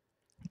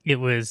it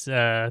was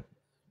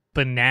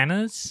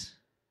bananas,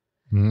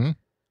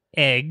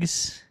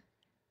 eggs,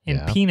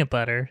 and peanut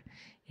butter,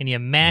 and you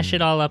mash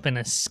it all up in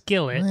a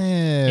skillet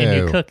and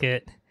you cook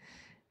it.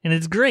 And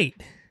it's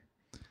great.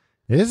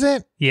 Is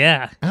it?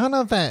 Yeah. I don't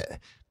know if that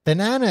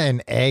banana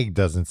and egg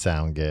doesn't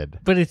sound good.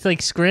 But it's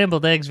like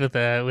scrambled eggs with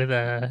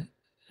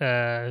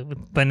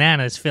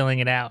bananas filling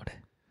it out.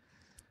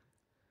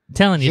 I'm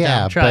telling you,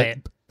 Tom, try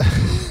it.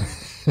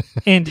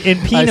 and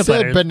peanut I said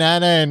butter.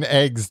 Banana and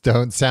eggs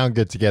don't sound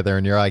good together,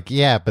 and you're like,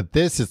 yeah, but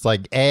this is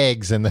like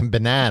eggs and then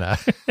banana.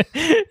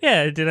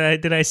 Yeah,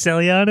 did I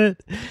sell you on it?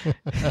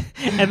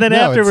 And then No,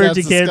 afterwards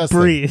you can't disgusting.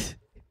 breathe.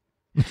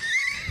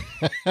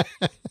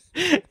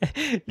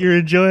 You're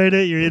enjoying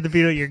it. You're in the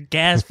peanut. You're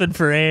gasping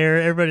for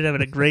air. Everybody's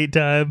having a great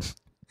time.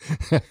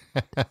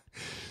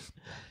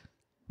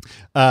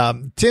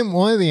 Tim,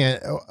 one of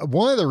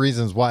the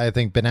reasons why I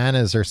think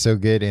bananas are so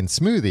good in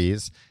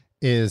smoothies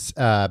is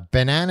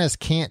bananas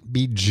can't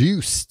be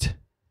juiced.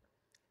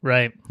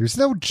 Right. There's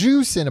no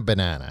juice in a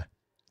banana.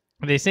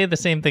 They say the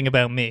same thing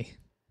about me.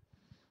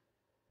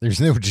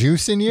 There's no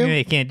juice in you?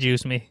 They can't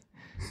juice me.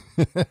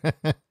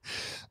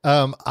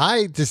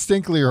 I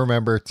distinctly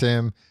remember,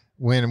 Tim,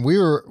 when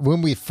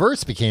we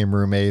first became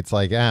roommates,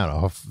 like, I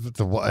don't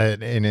know,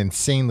 an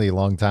insanely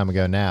long time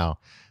ago now.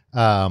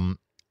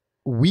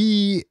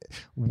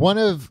 One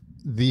of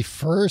the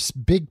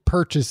first big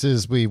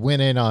purchases we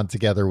went in on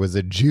together was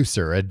a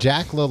juicer, a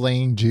Jack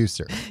LaLanne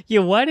juicer. Yeah,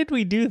 why did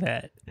we do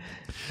that?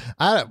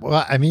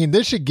 I mean,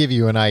 this should give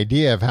you an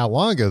idea of how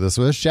long ago this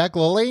was. Jack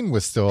LaLanne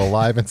was still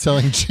alive and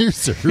selling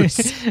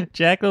juicers.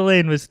 Jack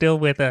LaLanne was still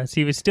with us.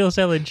 He was still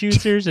selling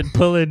juicers and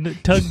pulling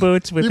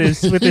tugboats with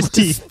his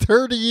teeth.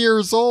 30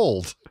 years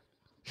old.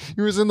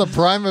 He was in the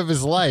prime of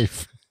his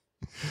life.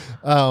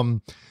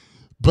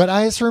 But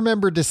I just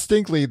remember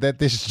distinctly that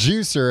this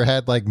juicer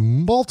had like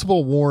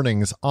multiple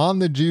warnings on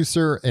the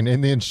juicer and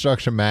in the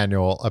instruction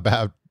manual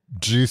about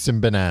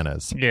juicing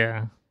bananas.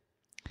 Yeah.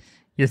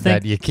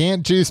 That you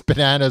can't juice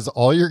bananas.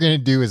 All you're going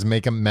to do is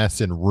make a mess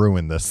and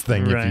ruin this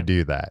thing if you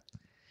do that.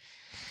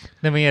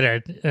 Then we had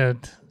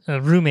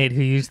a roommate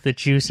who used the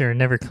juicer and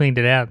never cleaned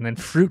it out, and then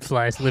fruit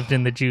flies lived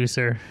in the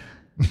juicer.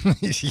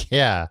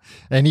 Yeah.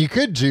 And you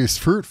could juice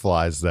fruit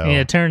flies, though.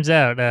 Yeah, it turns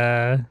out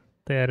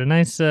they had a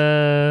nice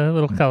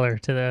little color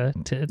to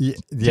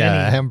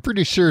yeah, I'm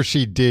pretty sure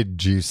she did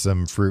juice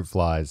some fruit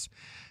flies.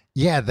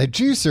 Yeah, the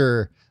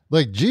juicer,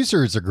 like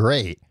juicers are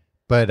great.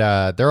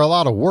 But they're a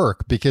lot of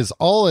work because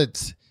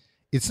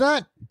it's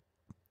not,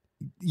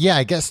 yeah,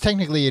 I guess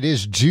technically it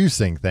is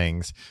juicing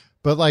things,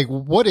 but like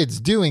what it's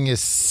doing is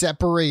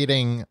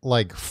separating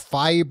like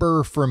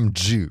fiber from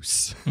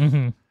juice.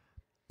 Mm-hmm.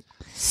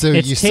 So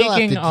it's you still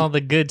taking have to all the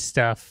good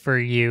stuff for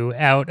you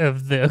out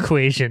of the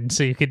equation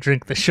so you could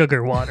drink the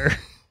sugar water.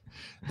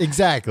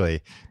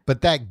 Exactly. But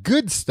that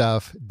good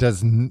stuff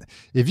doesn't.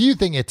 If you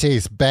think it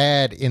tastes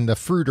bad in the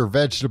fruit or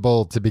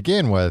vegetable to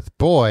begin with,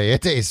 boy,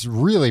 it tastes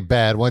really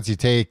bad once you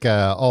take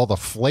all the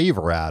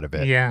flavor out of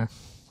it. Yeah.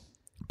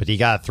 But you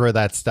got to throw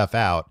that stuff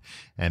out.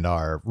 And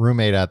our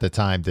roommate at the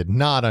time did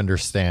not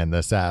understand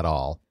this at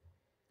all.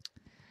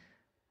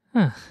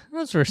 Huh.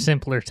 Those were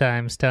simpler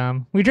times,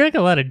 Tom. We drank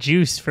a lot of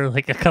juice for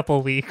like a couple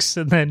weeks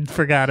and then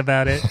forgot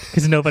about it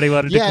because nobody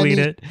wanted to clean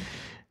it.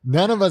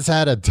 None of us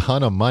had a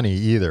ton of money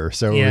either.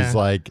 So it was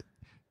like,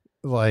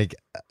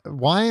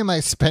 why am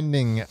I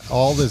spending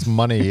all this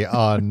money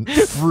on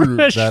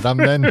fruit that I'm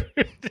then...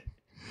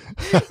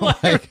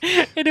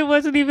 And it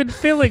wasn't even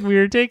filling. We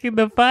were taking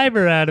the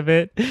fiber out of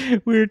it.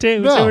 So we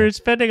were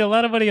spending a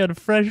lot of money on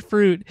fresh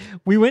fruit.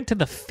 We went to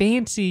the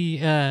fancy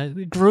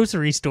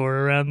grocery store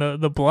around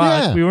the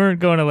block. Yeah. We weren't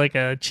going to like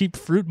a cheap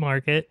fruit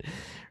market.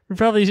 We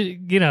probably,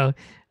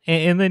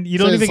 and then you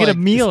don't even get a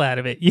meal out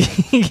of it. You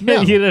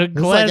get a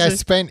glass. It's like I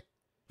spent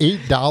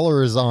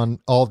 $8 on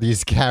all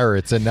these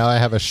carrots, and now I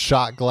have a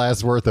shot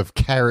glass worth of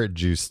carrot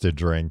juice to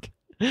drink.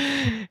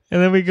 And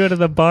then we go to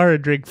the bar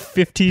and drink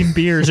 15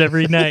 beers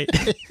every night.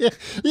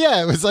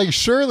 Yeah, it was like,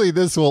 surely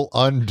this will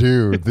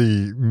undo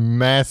the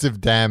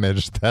massive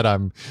damage that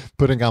I'm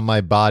putting on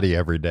my body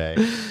every day.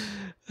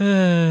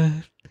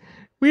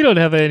 We don't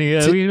have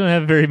we don't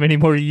have very many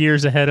more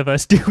years ahead of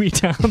us, do we,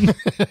 Tom?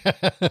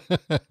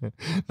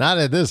 Not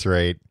at this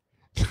rate.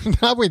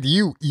 Not with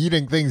you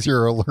eating things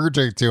you're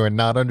allergic to and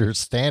not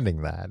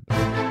understanding that.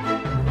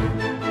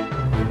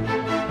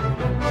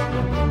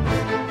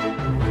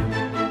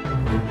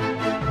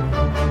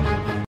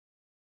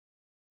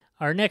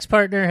 Our next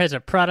partner has a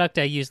product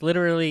I use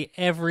literally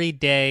every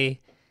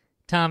day.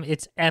 Tom,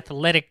 it's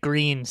Athletic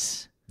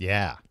Greens.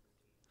 Yeah.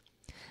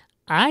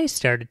 I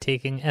started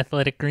taking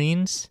Athletic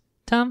Greens,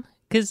 Tom,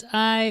 because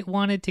I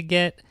wanted to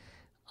get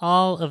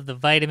all of the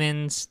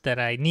vitamins that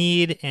I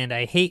need, and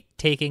I hate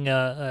taking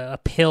a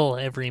pill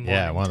every morning.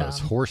 Yeah, one Tom. of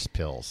those horse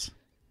pills.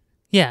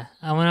 Yeah,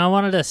 I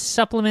wanted a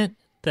supplement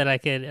that I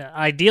could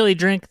ideally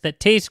drink that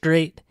tastes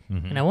great.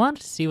 Mm-hmm. And I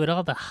wanted to see what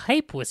all the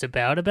hype was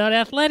about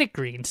Athletic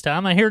Greens,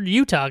 Tom. I heard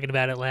you talking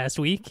about it last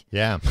week.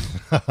 Yeah.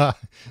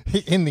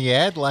 In the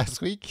ad last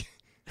week?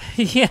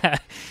 Yeah.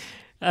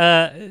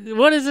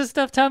 What is this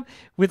stuff, Tom?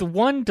 With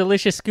one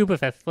delicious scoop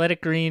of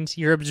Athletic Greens,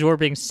 you're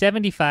absorbing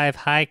 75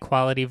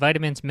 high-quality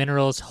vitamins,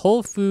 minerals,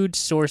 whole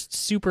food-sourced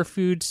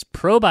superfoods,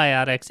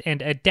 probiotics,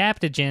 and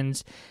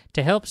adaptogens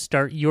to help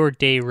start your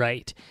day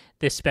right.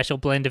 This special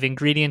blend of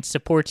ingredients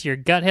supports your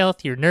gut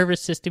health, your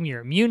nervous system,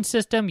 your immune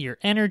system, your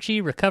energy,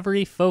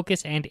 recovery,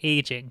 focus, and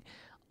aging.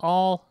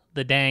 All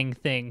the dang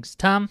things.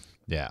 Tom?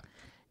 Yeah.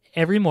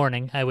 Every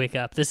morning I wake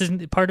up. This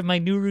is part of my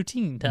new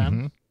routine,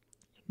 Tom.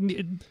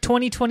 Mm-hmm.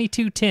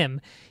 2022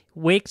 Tim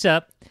wakes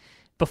up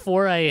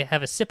before I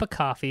have a sip of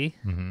coffee.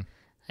 Mm-hmm.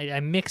 I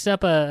mix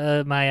up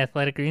my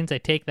Athletic Greens. I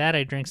take that.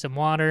 I drink some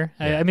water.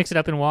 Yeah. I mix it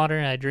up in water,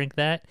 and I drink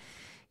that.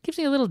 Gives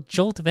me a little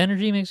jolt of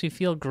energy, makes me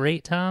feel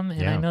great, Tom,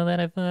 and I know that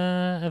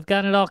I've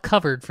got it all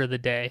covered for the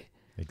day.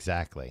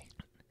 Exactly.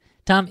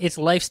 Tom, it's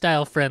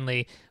lifestyle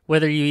friendly.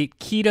 Whether you eat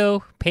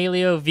keto,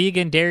 paleo,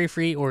 vegan,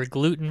 dairy-free, or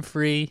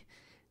gluten-free,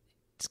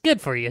 it's good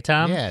for you,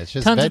 Tom. Yeah, it's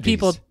just tons veggies. Of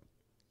people.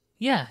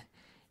 Yeah,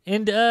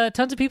 and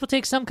tons of people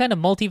take some kind of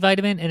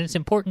multivitamin, and it's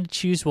important to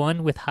choose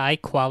one with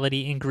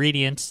high-quality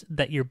ingredients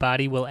that your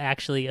body will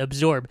actually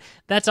absorb.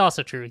 That's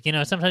also true.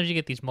 Sometimes you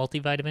get these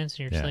multivitamins, and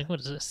you're just like,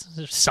 what is this? Is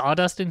there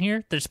sawdust in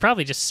here? There's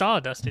probably just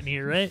sawdust in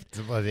here, right?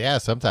 Well, yeah,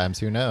 sometimes.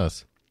 Who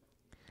knows?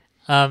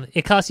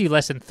 It costs you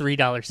less than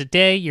 $3 a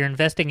day. You're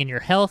investing in your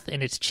health,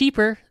 and it's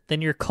cheaper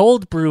than your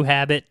cold brew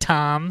habit,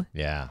 Tom.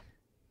 Yeah.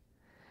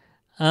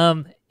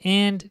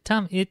 And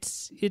Tom,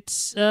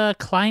 it's a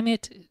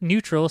climate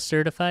neutral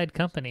certified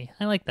company.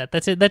 I like that.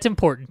 That's it. That's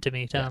important to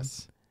me, Tom.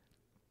 Yes.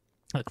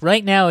 Look,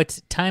 right now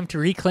it's time to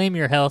reclaim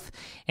your health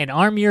and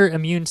arm your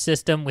immune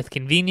system with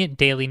convenient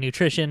daily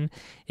nutrition,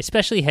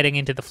 especially heading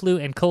into the flu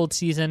and cold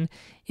season.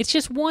 It's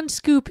just one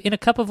scoop in a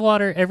cup of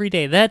water every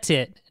day. That's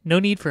it. No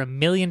need for a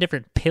million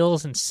different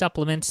pills and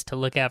supplements to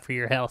look out for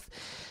your health.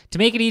 To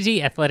make it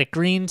easy, Athletic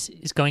Greens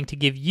is going to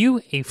give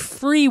you a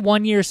free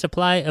 1-year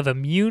supply of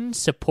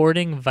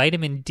immune-supporting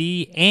vitamin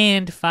D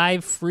and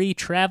 5 free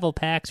travel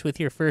packs with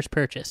your first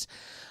purchase.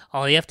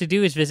 All you have to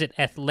do is visit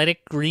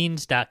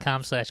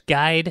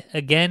athleticgreens.com/guide.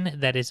 Again,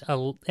 that is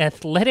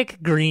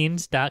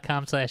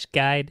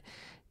athleticgreens.com/guide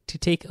to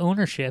take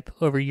ownership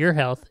over your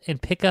health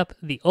and pick up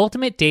the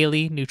ultimate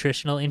daily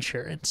nutritional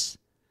insurance.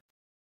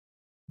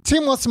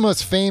 Tim, what's the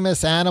most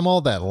famous animal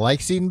that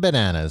likes eating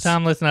bananas?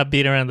 Tom, let's not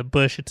beat around the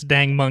bush. It's a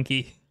dang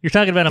monkey. You're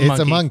talking about a monkey.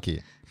 It's a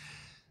monkey.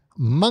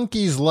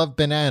 Monkeys love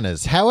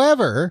bananas.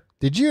 However,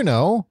 did you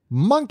know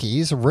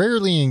monkeys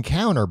rarely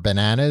encounter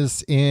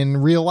bananas in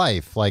real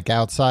life, like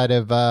outside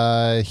of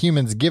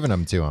humans giving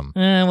them to them?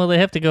 Well, they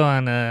have to go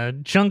on a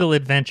jungle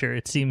adventure,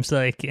 it seems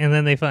like, and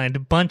then they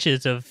find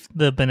bunches of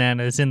the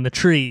bananas in the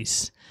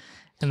trees,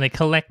 and they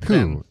collect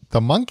them. The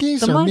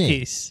monkeys The or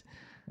monkeys. me?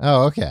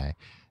 Oh, okay.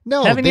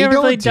 No, Haven't they you ever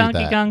don't played do Donkey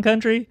that. Kong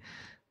Country?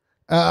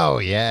 Oh,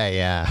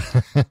 yeah.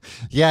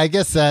 Yeah, I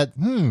guess that,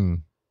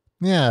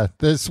 yeah,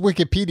 this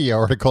Wikipedia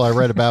article I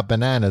read about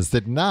bananas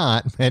did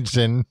not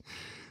mention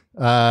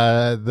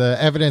the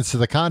evidence to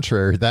the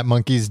contrary that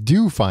monkeys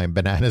do find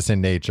bananas in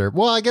nature.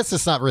 Well, I guess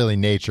it's not really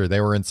nature. They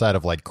were inside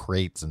of like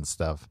crates and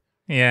stuff.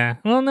 Yeah.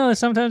 Well, no,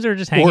 sometimes they're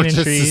just hanging Or in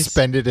just trees.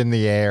 suspended in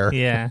the air.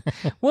 Yeah.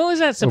 What was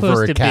that supposed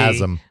Over a to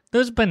chasm. be?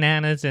 Those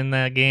bananas in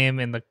that game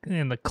and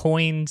the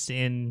coins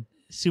in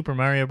Super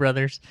Mario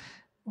Brothers,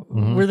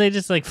 were they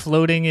just like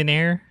floating in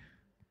air?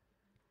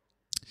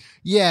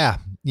 Yeah,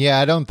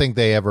 I don't think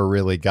they ever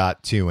really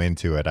got too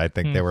into it. I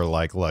think they were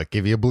like, look,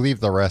 if you believe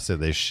the rest of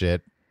this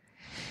shit.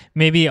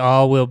 Maybe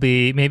there'll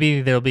be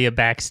a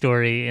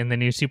backstory in the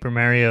new Super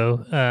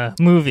Mario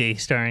movie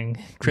starring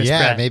Chris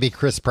Pratt. Yeah, maybe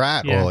Chris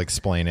Pratt will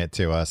explain it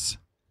to us.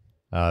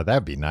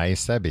 That'd be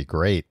nice. That'd be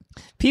great.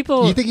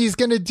 You think he's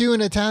going to do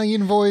an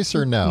Italian voice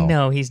or no?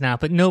 No, he's not.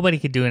 But nobody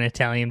could do an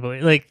Italian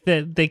voice. Like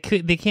they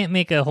can't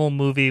make a whole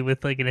movie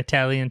with like an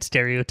Italian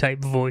stereotype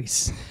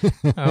voice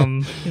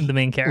in the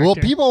main character. Well,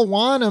 people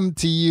want him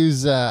to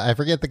use I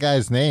forget the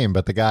guy's name,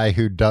 but the guy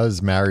who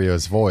does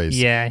Mario's voice.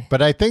 Yeah.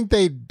 But I think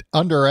they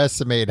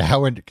underestimate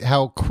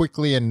how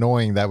quickly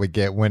annoying that would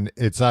get when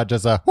it's not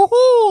just a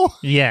whoo-hoo.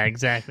 Yeah,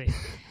 exactly.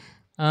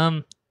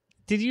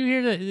 Did you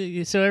hear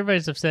that? So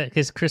everybody's upset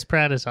because Chris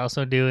Pratt is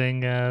also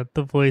doing the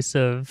voice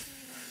of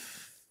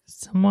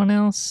someone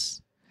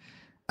else.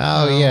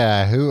 Oh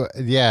yeah, who?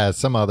 Yeah,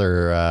 some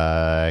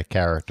other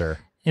character.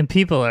 And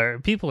people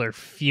are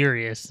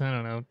furious. I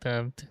don't know.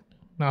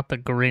 Not the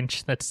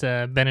Grinch. That's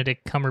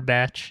Benedict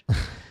Cumberbatch.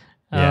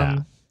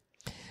 Yeah.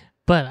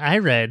 But I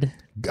read.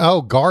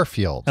 Oh,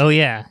 Garfield. Oh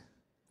yeah,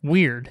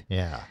 weird.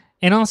 Yeah.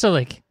 And also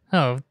like,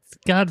 oh,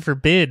 God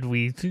forbid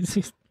we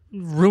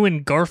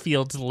ruin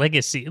Garfield's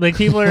legacy. Like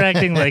people are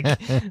acting like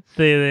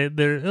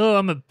they're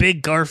I'm a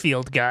big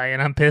Garfield guy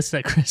and I'm pissed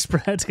that Chris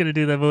Pratt's gonna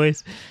do that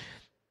voice.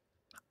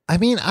 I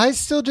mean, I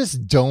still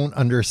just don't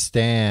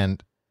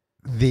understand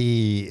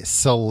the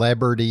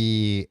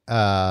celebrity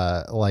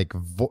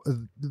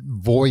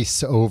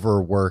voice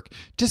over work,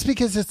 just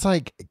because it's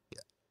like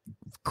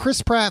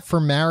Chris Pratt for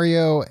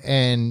Mario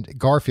and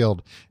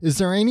Garfield. Is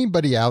there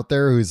anybody out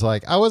there who's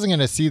like, I wasn't going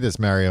to see this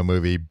Mario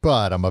movie,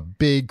 but I'm a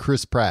big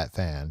Chris Pratt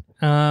fan?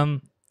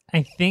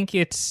 I think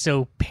it's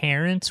so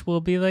parents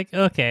will be like,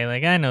 okay,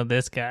 like I know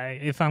this guy.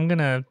 If I'm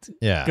gonna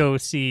go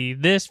see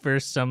this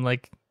versus some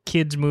like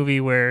kids movie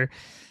where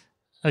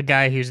a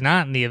guy who's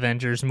not in the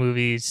Avengers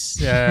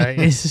movies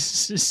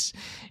is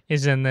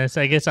in this,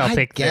 I guess I'll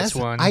pick this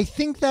one. I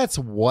think that's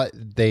what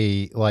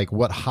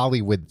what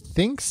Hollywood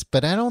thinks,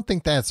 but I don't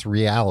think that's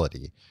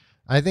reality.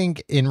 I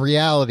think in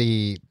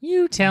reality,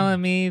 you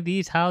telling me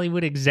these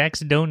Hollywood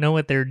execs don't know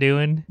what they're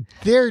doing?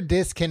 They're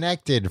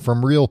disconnected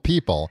from real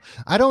people.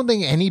 I don't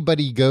think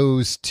anybody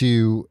goes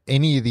to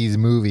any of these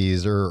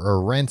movies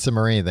or rents them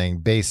or anything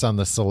based on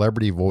the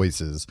celebrity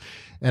voices.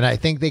 And I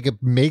think they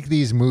could make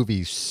these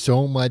movies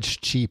so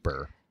much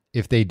cheaper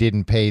if they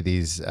didn't pay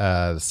these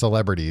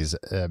celebrities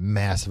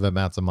massive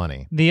amounts of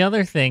money. The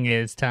other thing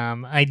is,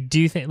 Tom, I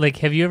do think, like,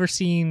 have you ever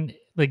seen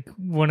like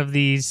one of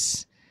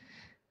these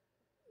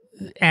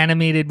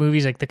animated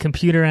movies, like the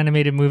computer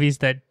animated movies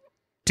that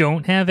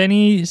don't have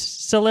any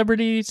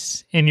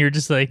celebrities, and you're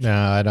just like, no,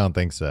 I don't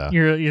think so.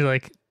 You're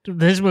like,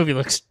 this movie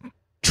looks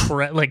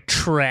like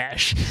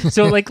trash.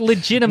 So it like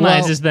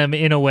legitimizes them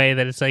in a way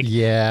that it's like,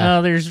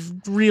 oh, there's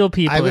real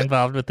people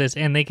involved with this,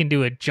 and they can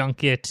do a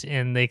junket,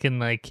 and they can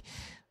like,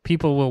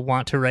 people will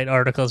want to write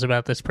articles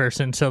about this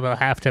person, so they'll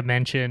have to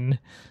mention.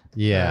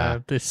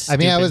 This. I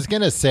mean, I was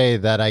gonna say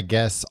that I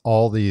guess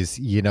all these,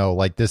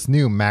 like this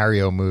new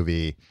Mario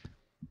movie,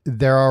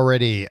 they're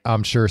already,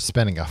 I'm sure,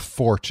 spending a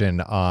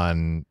fortune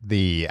on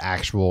the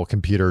actual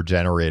computer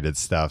generated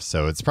stuff.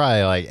 So it's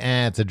probably like,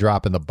 it's a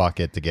drop in the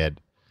bucket to get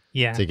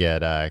to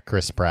get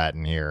Chris Pratt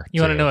in here.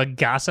 You want to know a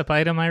gossip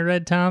item I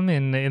read, Tom,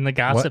 in the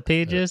gossip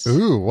pages?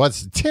 Ooh,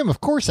 what's Tim?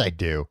 Of course I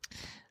do.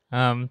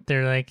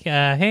 They're like,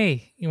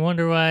 hey, you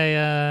wonder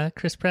why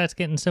Chris Pratt's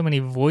getting so many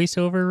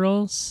voiceover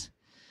roles?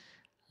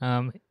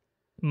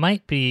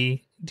 Might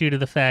be due to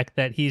the fact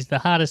that he's the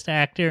hottest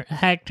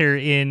actor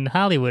in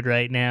Hollywood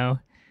right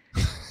now.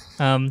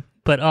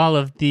 But all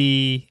of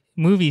the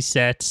movie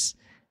sets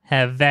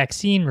have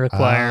vaccine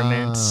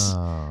requirements.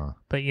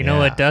 But you know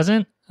what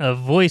doesn't? A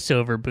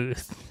voiceover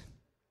booth.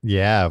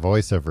 Yeah,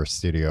 voiceover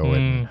studio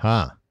wouldn't,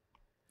 huh?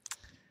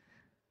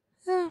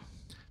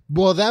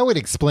 Well, that would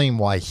explain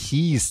why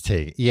he's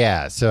taking...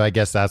 Yeah, so I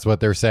guess that's what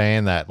they're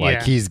saying, that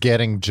he's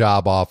getting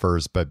job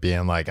offers, but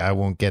being like, I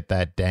won't get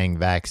that dang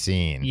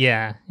vaccine.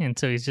 Yeah, and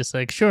so he's just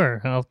like, sure,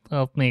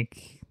 I'll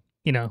make,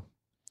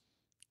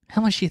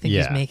 how much do you think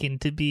he's making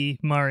to be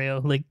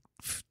Mario? Like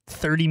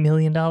 $30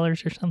 million or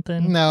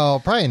something? No,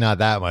 probably not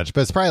that much,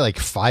 but it's probably like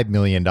 $5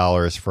 million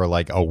for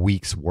like a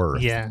week's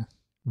worth. Yeah.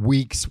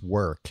 Week's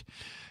work.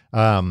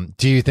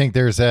 Do you think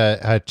there's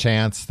a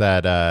chance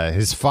that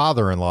his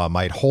father-in-law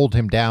might hold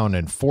him down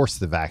and force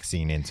the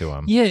vaccine into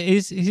him? Yeah,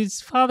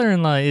 his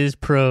father-in-law is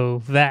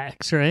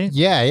pro-vax, right?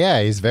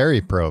 Yeah, he's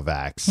very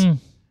pro-vax.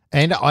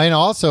 And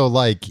also,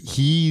 like,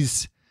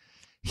 he's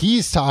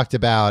talked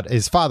about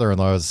his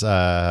father-in-law's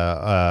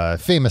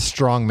famous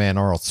strongman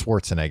Arnold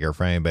Schwarzenegger,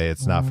 for anybody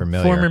that's not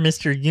familiar. Former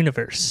Mr.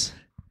 Universe.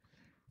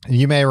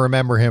 You may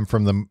remember him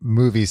from the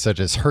movies such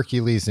as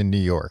Hercules in New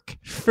York.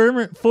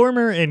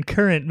 Former and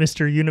current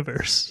Mr.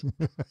 Universe.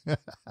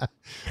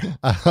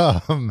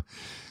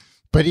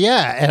 But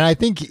yeah, and I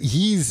think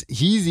he's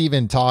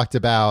even talked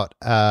about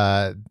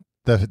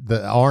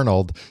the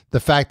Arnold, the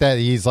fact that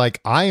he's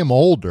like, I am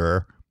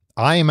older,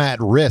 I am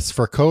at risk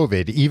for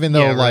COVID, even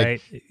though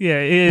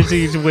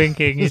he's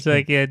winking. He's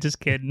like, yeah, just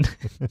kidding.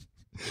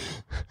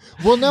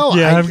 Well, no,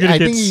 yeah, I'm gonna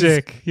get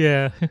sick.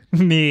 Yeah,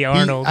 me,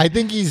 Arnold. I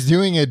think he's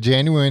doing a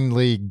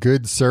genuinely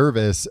good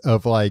service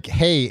of like,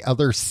 hey,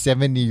 other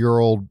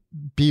 70-year-old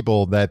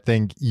people that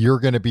think you're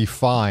gonna be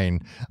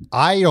fine.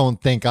 I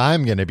don't think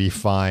I'm gonna be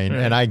fine,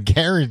 and I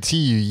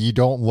guarantee you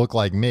don't look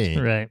like me.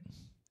 Right.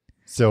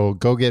 So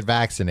go get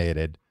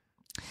vaccinated.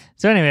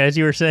 So anyway, as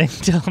you were saying,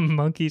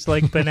 monkeys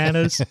like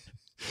bananas.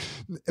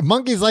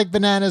 Monkeys like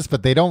bananas,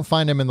 but they don't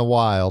find them in the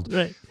wild.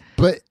 Right.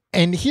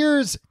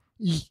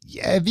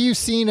 Have you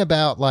seen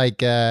about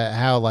like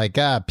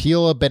how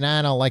peel a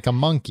banana like a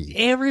monkey?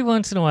 Every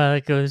once in a while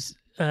it goes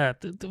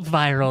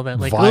viral that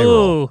like,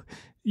 oh,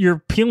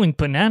 you're peeling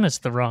bananas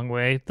the wrong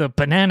way. The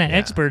banana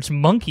experts,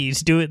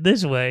 monkeys, do it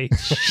this way.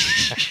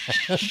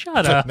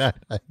 Shut up.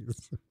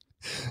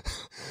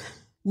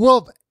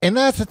 Well, and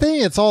that's the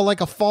thing. It's all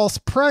like a false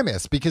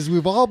premise because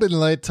we've all been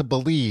led to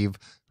believe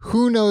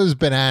who knows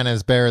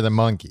bananas better than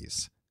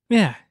monkeys.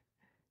 Yeah.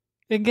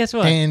 And guess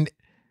what? And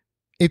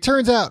it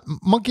turns out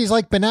monkeys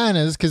like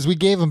bananas because we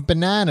gave them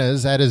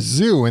bananas at a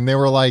zoo and they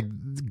were like,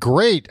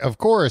 great, of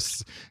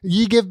course.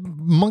 You give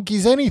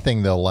monkeys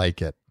anything, they'll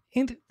like it.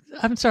 And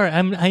I'm sorry,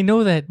 I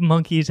know that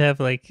monkeys have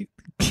like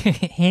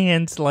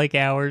hands like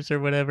ours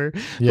or whatever,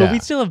 but we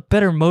still have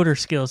better motor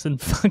skills than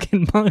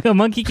fucking a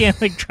monkey can't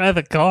like drive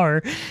a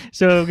car.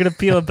 So I'm going to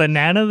peel a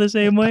banana the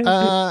same way?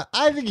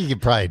 I think you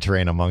could probably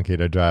train a monkey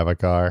to drive a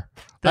car.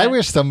 I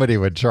wish somebody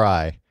would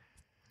try.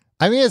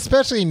 I mean,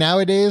 especially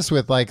nowadays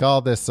with like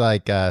all this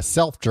like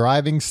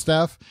self-driving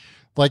stuff,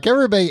 like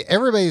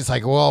everybody's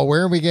like, well,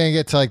 where are we going to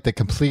get to like the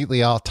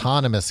completely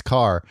autonomous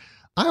car?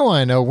 I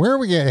want to know, where are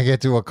we going to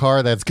get to a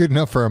car that's good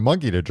enough for a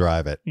monkey to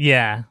drive it?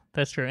 Yeah,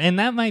 that's true. And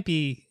that might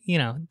be,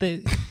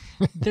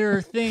 there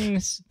are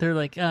things, they're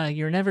like,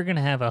 you're never going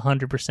to have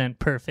 100%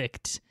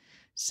 perfect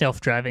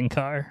self-driving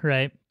car,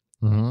 right?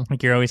 Mm-hmm.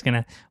 Like you're always going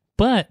to,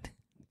 but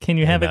can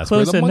you have it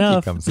close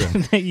enough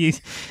that you...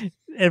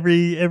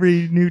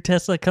 Every new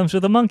Tesla comes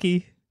with a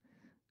monkey.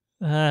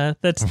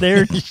 That's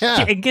there.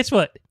 And guess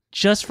what?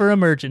 Just for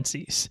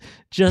emergencies.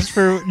 Just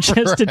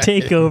to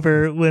take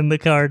over when the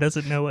car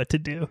doesn't know what to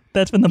do.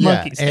 That's when the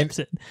monkey steps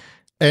in.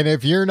 And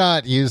if you're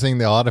not using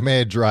the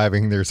automated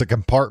driving, there's a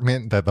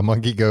compartment that the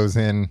monkey goes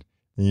in,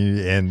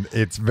 and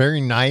it's very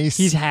nice.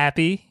 He's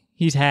happy.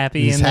 He's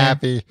happy.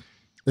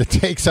 It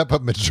takes up a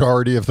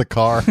majority of the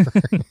car.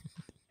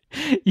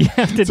 You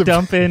have to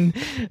dump in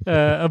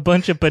a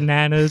bunch of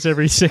bananas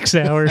every 6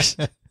 hours.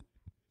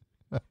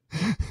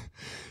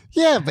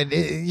 Yeah, but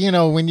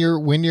when you're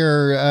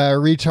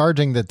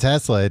recharging the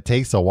Tesla, it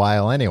takes a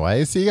while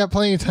anyway. So you got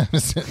plenty of time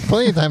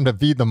to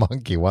feed the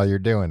monkey while you're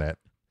doing it.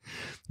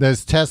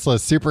 Those Tesla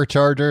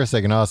superchargers,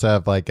 they can also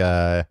have like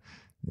banana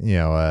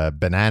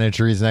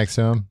trees next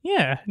to them.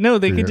 Yeah, no,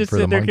 they could just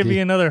there could be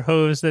another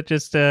hose that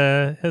just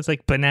has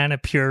like banana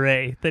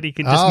puree that he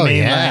can just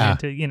mainline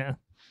into.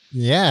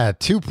 Yeah,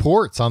 2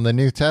 ports on the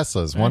new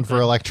Teslas. One for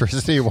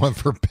electricity, one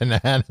for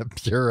banana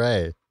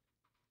puree.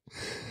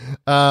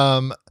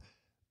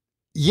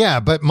 Yeah,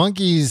 but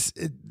monkeys,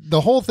 the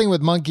whole thing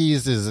with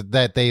monkeys is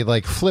that they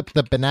like flip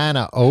the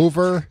banana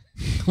over.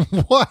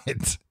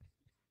 What?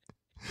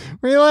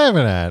 What are you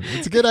laughing at?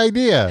 It's a good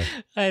idea.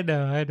 I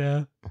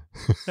know.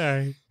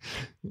 Sorry.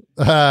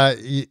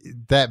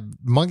 That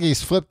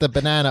monkeys flip the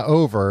banana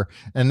over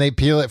and they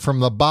peel it from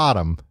the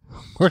bottom.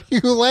 What are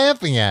you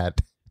laughing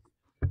at?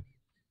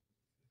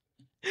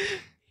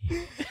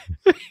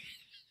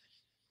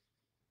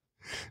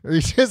 Are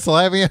you just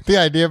laughing at the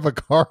idea of a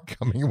car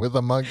coming with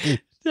a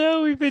monkey?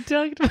 No, we've been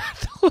talking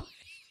about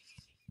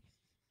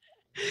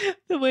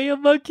the way a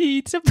monkey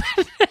eats a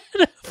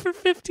banana for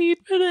 15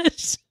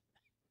 minutes.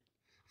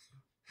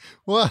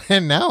 Well,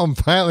 and now I'm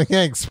finally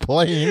going to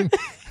explain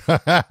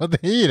how they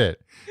eat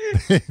it.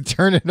 They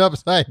turn it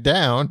upside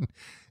down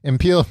and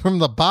peel it from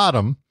the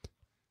bottom.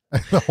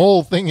 The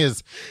whole thing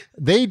is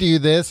they do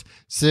this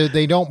so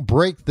they don't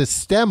break the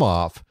stem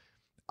off.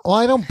 Well,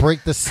 I don't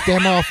break the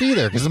stem off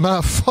either because I'm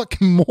not a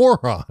fucking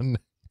moron.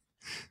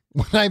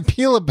 When I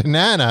peel a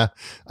banana,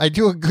 I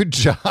do a good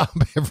job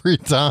every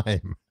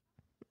time.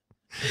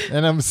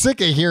 And I'm sick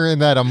of hearing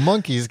that a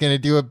monkey's going to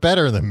do it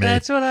better than me.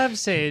 That's what I'm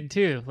saying,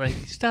 too. Like,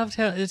 stop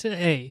telling,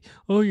 hey,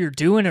 you're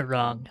doing it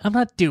wrong. I'm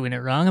not doing it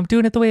wrong. I'm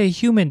doing it the way a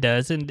human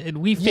does, and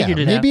we figured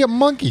it out. Maybe a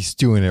monkey's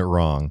doing it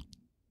wrong.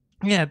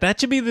 Yeah, that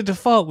should be the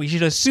default. We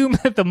should assume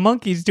that the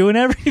monkey's doing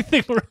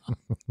everything wrong.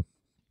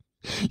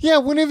 Yeah,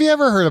 when have you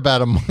ever heard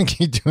about a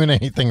monkey doing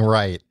anything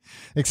right?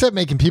 Except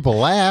making people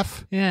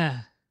laugh.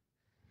 Yeah.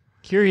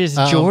 Curious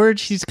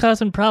George, he's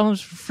causing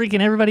problems for freaking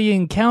everybody he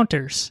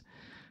encounters.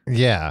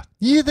 Yeah.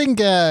 You think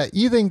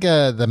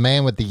the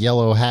man with the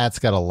yellow hat's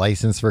got a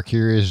license for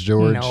Curious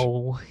George?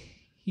 No.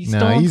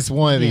 He's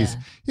one of these.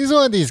 He's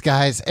one of these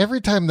guys.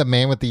 Every time the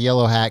man with the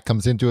yellow hat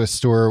comes into a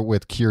store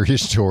with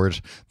Curious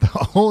George,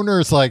 the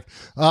owner's like,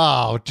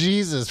 "Oh,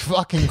 Jesus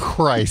fucking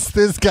Christ,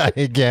 this guy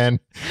again,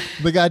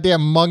 the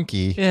goddamn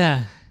monkey."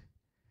 Yeah.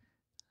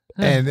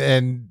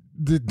 And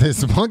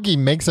this monkey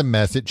makes a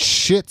mess. It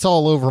shits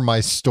all over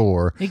my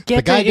store.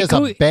 The guy does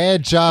a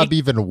bad job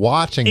even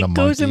watching the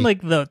monkey. It goes in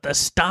like the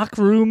stock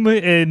room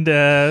and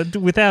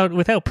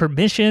without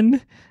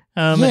permission.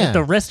 At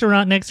the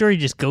restaurant next door, he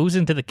just goes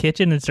into the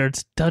kitchen and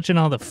starts touching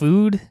all the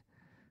food.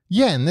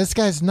 Yeah, and this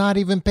guy's not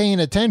even paying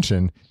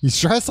attention. He's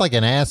dressed like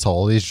an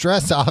asshole. He's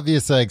dressed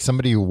obviously like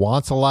somebody who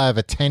wants a lot of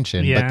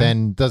attention, but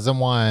then doesn't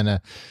want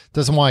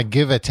to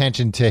give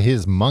attention to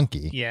his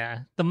monkey.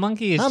 Yeah, the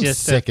monkey is I'm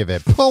just sick of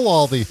it. Pull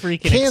all the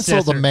cancel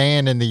accessory. the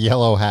man in the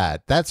yellow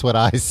hat. That's what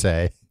I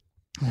say.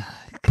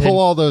 Pull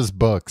all those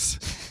books.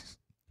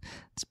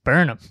 Let's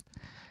burn them.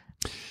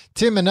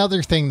 Tim,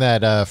 another thing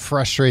that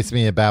frustrates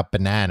me about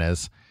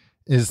bananas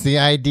is the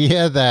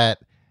idea that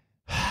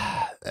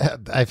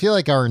I feel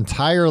like our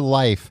entire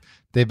life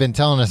they've been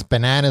telling us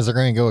bananas are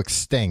going to go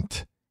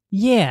extinct.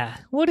 Yeah.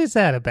 What is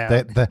that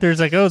about? There's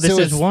like, this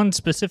is one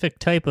specific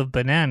type of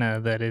banana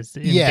that is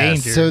endangered. Yeah,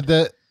 so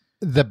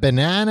the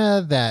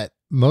banana that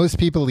most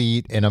people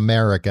eat in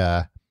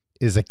America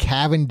is a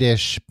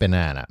Cavendish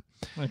banana.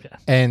 Okay.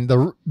 And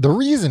the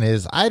reason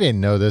is, I didn't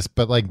know this,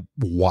 but like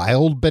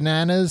wild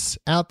bananas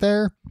out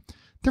there,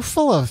 they're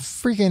full of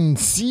freaking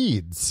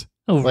seeds.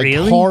 Oh, like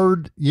really?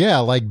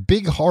 Like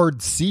big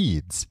hard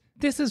seeds.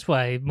 This is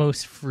why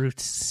most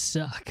fruits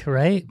suck,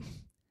 right?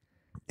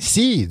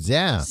 Seeds,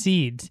 yeah.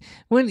 Seeds.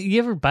 When you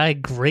ever buy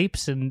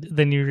grapes and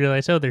then you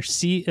realize,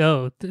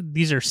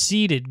 these are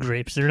seeded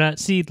grapes. They're not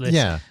seedless.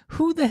 Yeah.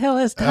 Who the hell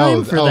has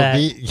time for that?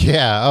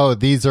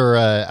 These are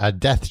a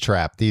death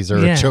trap. These are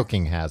a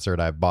choking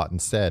hazard I've bought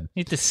instead.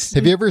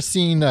 Have you ever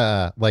seen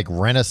like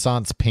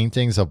Renaissance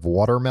paintings of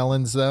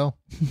watermelons, though?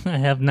 I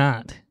have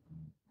not.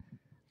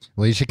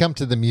 Well, you should come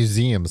to the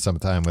museum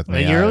sometime with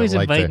me. You're always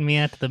inviting me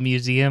out to the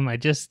museum. I'm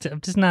just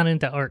not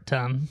into art,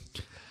 Tom.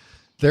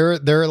 There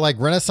are like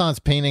Renaissance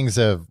paintings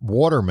of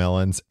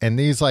watermelons, and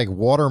these like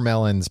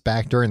watermelons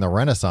back during the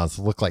Renaissance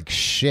look like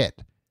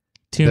shit.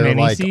 Too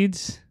many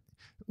seeds?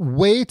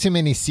 Way too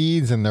many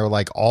seeds, and they're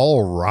like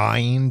all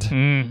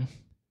rind.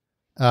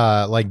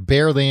 Like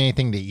barely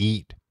anything to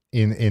eat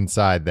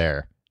inside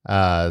there.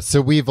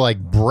 So we've like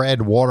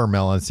bred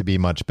watermelons to be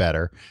much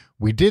better.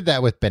 We did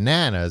that with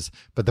bananas,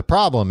 but the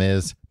problem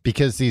is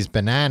because these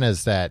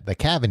bananas that the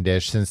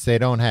Cavendish, since they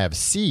don't have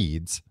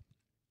seeds,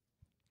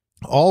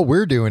 all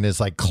we're doing is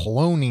like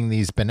cloning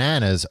these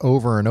bananas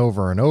over and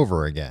over and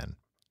over again.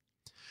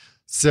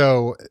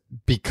 So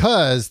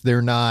because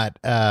they're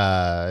not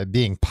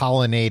being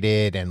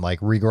pollinated and like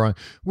regrowing,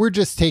 we're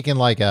just taking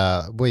like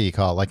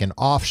like an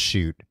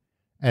offshoot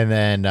and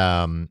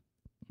then,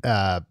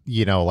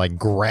 like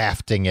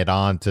grafting it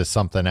onto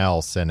something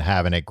else and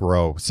having it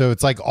grow. So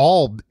it's like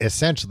all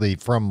essentially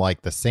from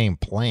like the same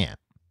plant.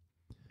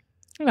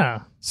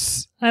 No,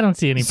 I don't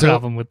see any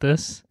problem with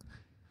this.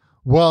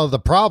 Well, the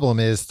problem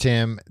is,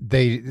 Tim,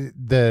 the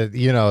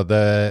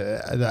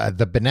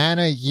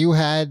banana you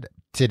had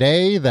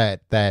today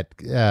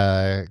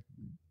that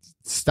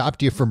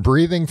stopped you from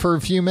breathing for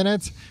a few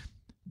minutes,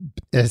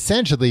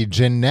 essentially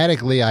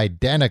genetically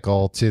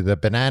identical to the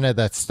banana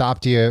that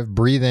stopped you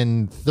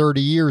breathing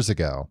 30 years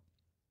ago.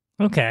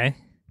 Okay.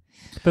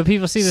 But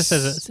people see this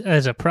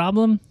as a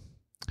problem?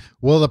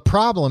 Well, the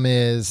problem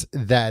is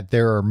that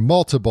there are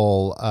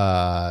multiple,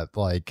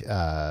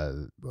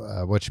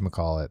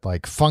 whatchamacallit,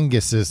 like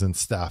funguses and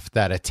stuff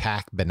that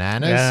attack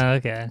bananas. Yeah,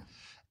 okay.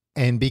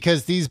 And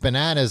because these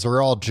bananas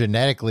are all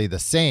genetically the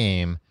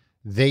same,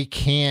 they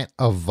can't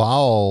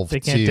evolve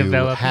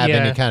to have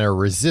any kind of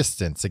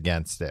resistance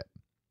against it.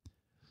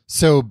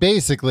 So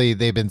basically,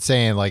 they've been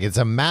saying like it's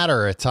a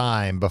matter of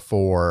time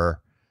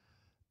before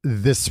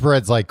this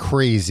spreads like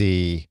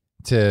crazy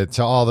to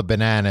all the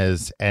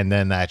bananas, and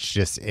then that's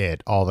just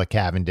it. All the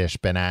Cavendish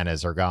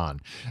bananas are gone.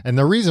 And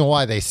the reason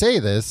why they say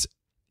this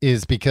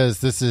is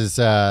because this has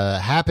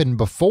happened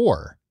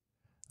before.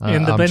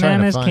 And the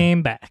bananas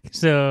came back.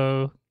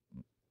 So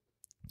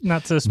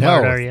not so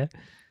smart, are you?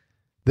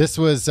 This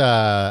was,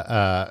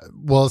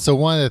 so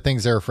one of the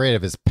things they're afraid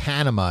of is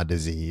Panama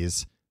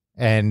disease.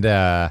 And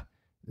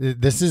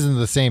this isn't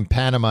the same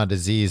Panama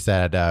disease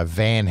that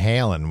Van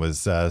Halen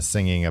was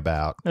singing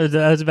about. I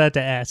was about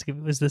to ask if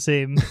it was the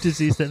same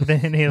disease that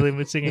Van Halen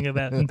was singing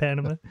about in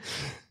Panama.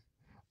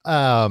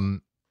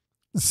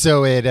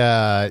 So it,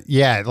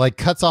 it like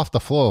cuts off the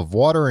flow of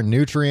water and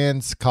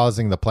nutrients,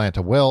 causing the plant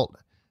to wilt,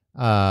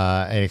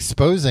 and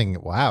exposing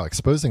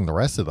the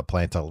rest of the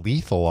plant to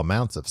lethal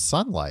amounts of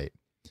sunlight.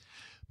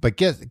 But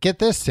get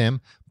this,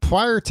 Tim,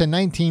 prior to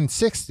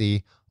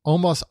 1960,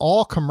 almost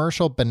all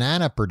commercial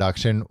banana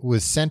production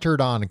was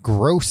centered on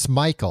Gros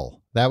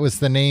Michel. That was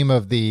the name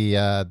of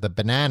the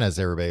bananas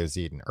everybody was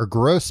eating, or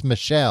Gros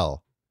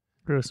Michel.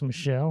 Gros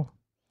Michel.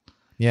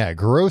 Yeah,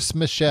 Gros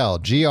Michel,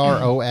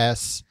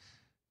 GROS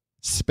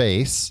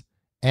space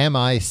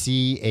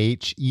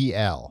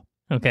MICHEL.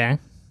 Okay.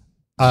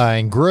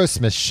 And Gros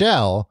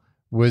Michel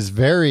was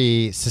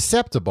very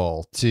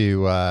susceptible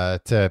to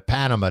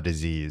Panama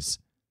disease.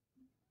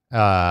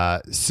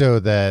 So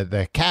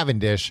the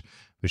Cavendish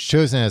was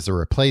chosen as a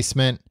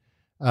replacement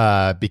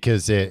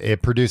because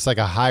it produced like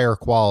a higher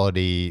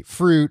quality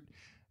fruit.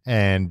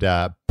 And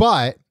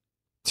but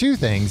two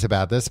things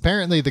about this.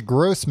 Apparently the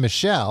Gros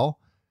Michel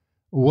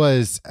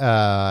was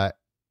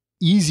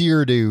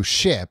easier to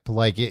ship.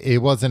 Like it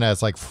wasn't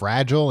as like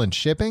fragile in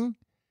shipping.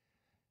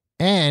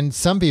 And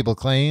some people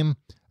claim,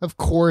 of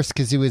course,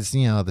 because it was, the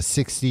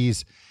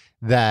 60s,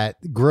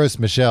 that Gros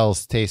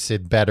Michel's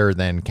tasted better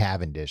than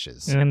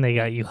Cavendish's. And they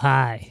got you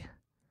high.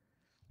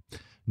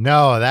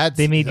 No,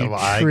 they made you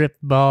trip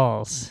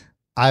balls.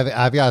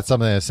 I've got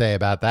something to say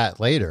about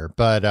that later,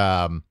 but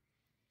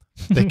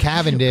the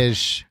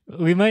Cavendish.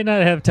 We might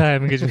not have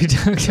time because we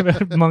talked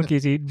about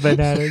monkeys eating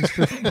bananas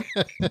for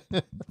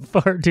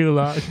far too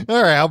long.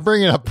 All right, I'll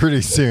bring it up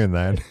pretty soon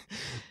then.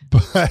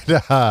 But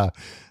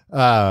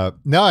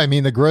no, I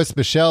mean the Gros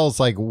Michels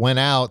like went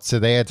out, so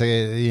they had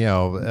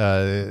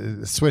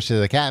to switch to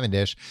the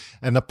Cavendish.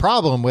 And the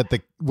problem with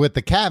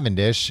the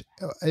Cavendish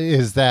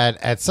is that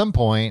at some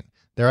point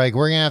they're like,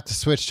 we're gonna have to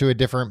switch to a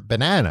different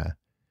banana,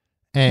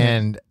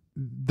 and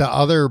the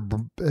other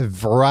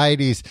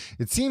varieties.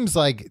 It seems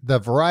like the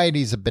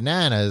varieties of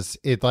bananas,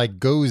 it like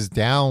goes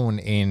down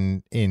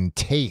in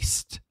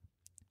taste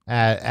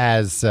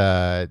as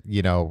they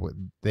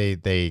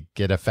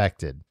get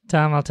affected.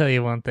 Tom, I'll tell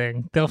you one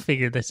thing. They'll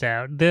figure this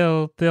out.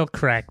 They'll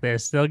crack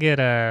this. They'll get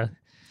a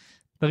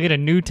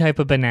new type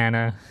of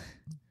banana,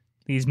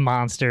 these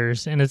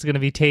monsters, and it's going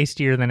to be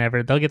tastier than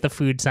ever. They'll get the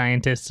food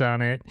scientists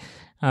on it.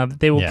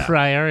 They will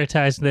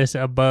prioritize this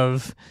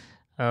above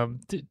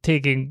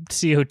taking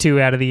CO2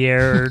 out of the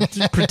air or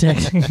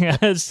protecting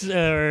us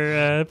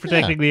or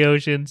protecting the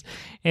oceans,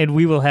 and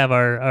we will have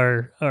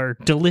our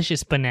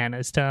delicious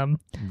bananas, Tom.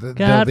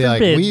 God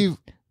forbid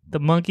the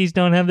monkeys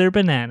don't have their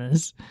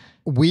bananas.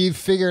 We've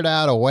figured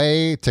out a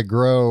way to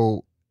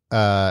grow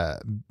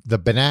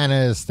the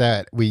bananas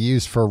that we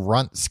use for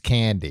Runts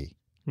candy.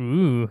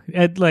 Ooh,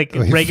 at like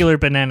regular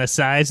banana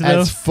size,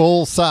 though? As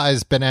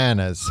full-size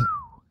bananas.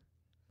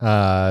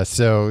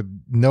 So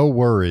no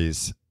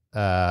worries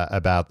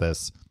about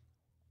this.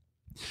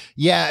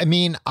 Yeah, I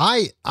mean,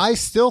 I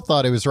still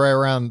thought it was right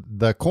around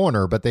the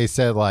corner, but they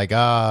said like,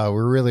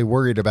 we're really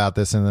worried about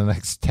this in the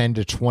next 10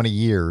 to 20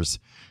 years.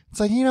 It's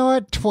like, you know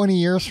what? 20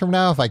 years from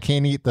now, if I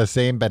can't eat the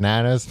same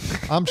bananas,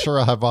 I'm sure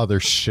I'll have other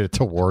shit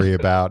to worry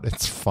about.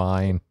 It's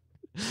fine.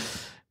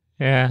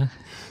 Yeah.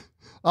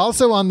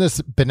 Also on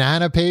this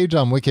banana page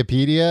on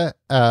Wikipedia,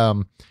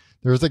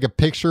 there's like a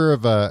picture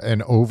of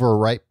an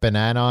overripe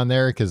banana on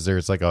there because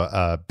there's like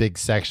a big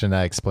section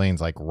that explains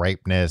like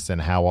ripeness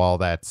and how all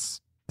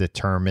that's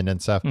determined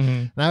and stuff. Mm-hmm.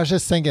 And I was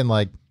just thinking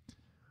like,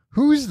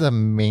 who's the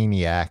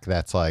maniac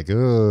that's like,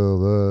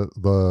 oh,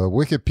 the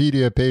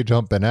Wikipedia page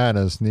on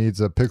bananas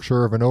needs a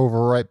picture of an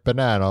overripe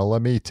banana.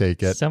 Let me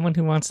take it. Someone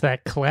who wants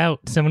that clout.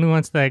 Someone who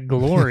wants that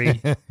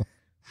glory.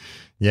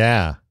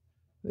 Yeah.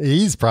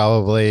 He's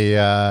probably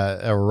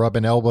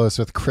rubbing elbows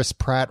with Chris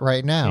Pratt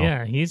right now.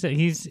 Yeah,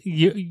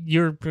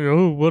 you're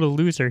what a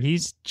loser.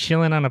 He's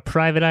chilling on a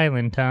private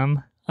island,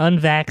 Tom.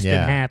 Unvaxxed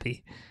and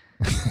happy.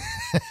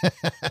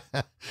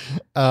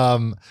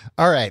 All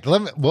right.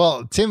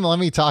 Tim, let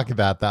me talk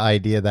about the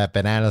idea that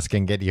bananas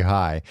can get you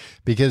high,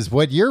 because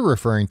what you're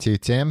referring to,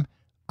 Tim,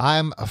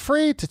 I'm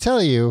afraid to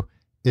tell you,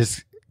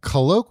 is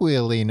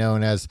colloquially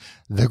known as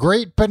the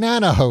Great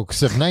Banana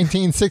Hoax of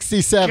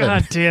 1967.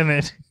 God damn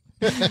it.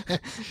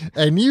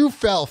 And you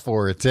fell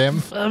for it,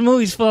 Tim. I'm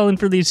always falling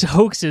for these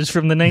hoaxes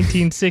from the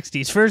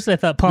 1960s. First, I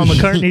thought Paul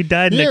McCartney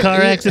died in a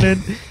car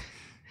accident.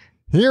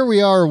 Here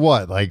we are,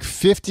 what, like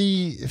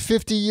 50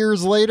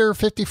 years later,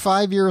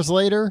 55 years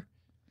later,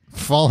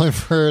 falling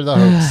for the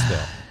hoax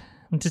still.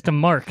 I'm just a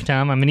mark,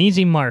 Tom. I'm an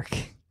easy mark.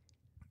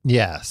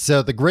 Yeah,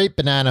 so the Great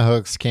Banana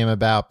Hoax came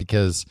about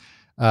because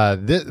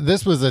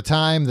this was a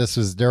time, this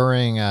was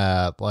during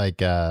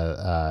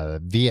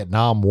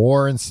Vietnam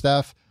War and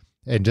stuff,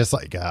 and just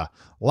like a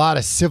lot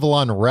of civil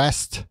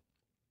unrest.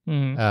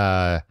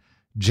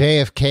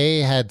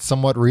 JFK had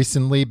somewhat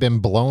recently been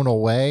blown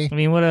away. I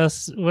mean, what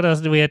else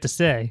do we have to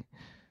say?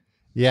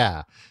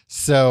 Yeah.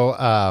 So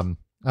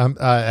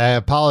I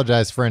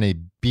apologize for any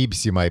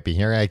beeps you might be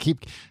hearing. I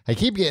keep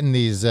getting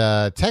these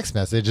text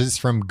messages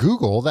from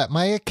Google that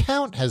my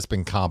account has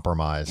been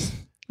compromised.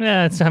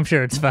 Yeah, I'm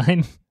sure it's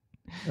fine.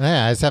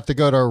 Yeah, I just have to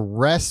go to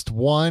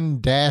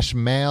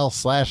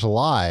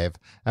rest1-mail/live.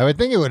 I would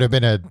think it would have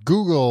been at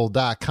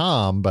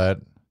google.com,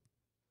 but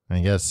I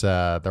guess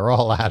they're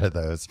all out of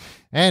those.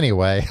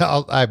 Anyway,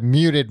 I've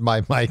muted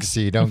my mic so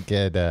you don't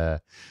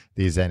get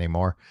these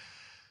anymore.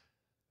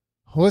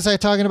 What was I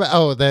talking about?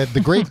 Oh,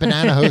 the Great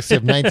Banana Hoax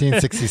of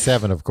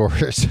 1967, of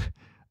course.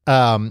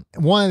 One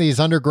of these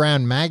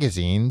underground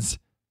magazines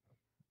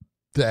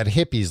that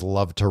hippies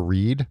love to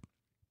read,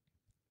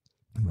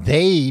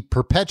 they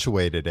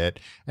perpetuated it,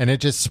 and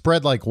it just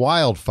spread like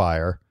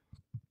wildfire.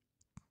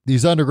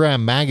 These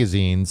underground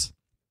magazines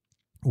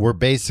were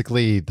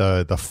basically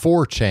the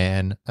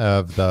 4chan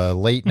of the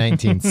late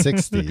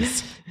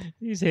 1960s.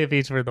 These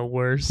hippies were the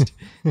worst.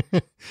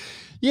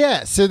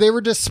 Yeah, so they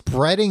were just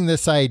spreading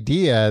this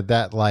idea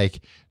that, like,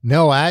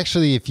 no,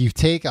 actually, if you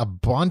take a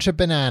bunch of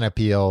banana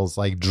peels,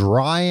 like,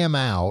 dry them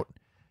out,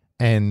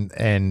 and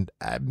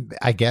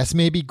I guess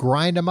maybe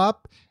grind them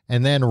up,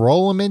 and then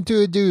roll them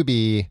into a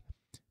doobie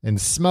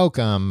and smoke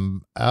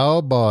them,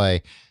 oh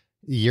boy,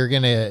 you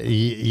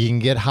can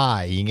get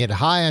high. You can get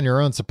high on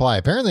your own supply.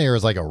 Apparently, there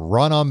was like a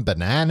run on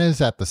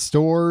bananas at the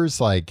stores.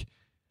 Like,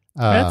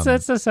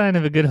 that's a sign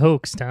of a good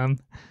hoax, Tom.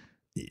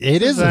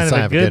 It is a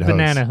sign of a good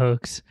banana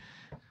hoax.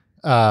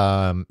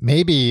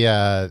 Maybe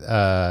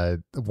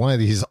one of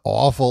these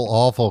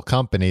awful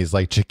companies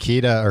like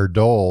Chiquita or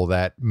Dole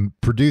that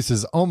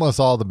produces almost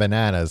all the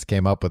bananas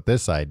came up with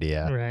this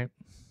idea.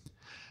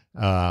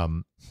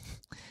 Right.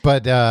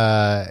 But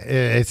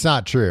it's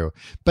not true.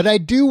 But I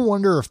do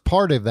wonder if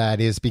part of that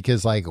is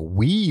because like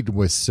weed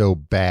was so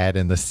bad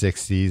in the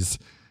 60s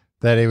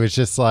that it was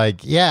just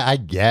like, yeah, I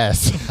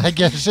guess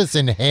just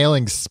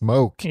inhaling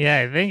smoke. Yeah,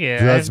 I think it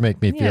does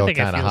make me feel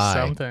kind of high.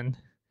 Something.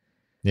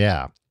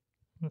 Yeah.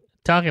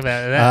 Talk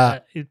about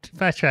that.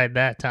 If I tried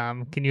that,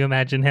 Tom, can you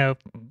imagine how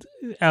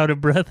out of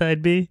breath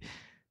I'd be?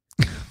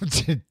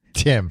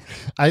 Tim,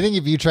 I think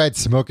if you tried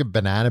smoking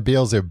banana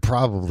peels, it would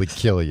probably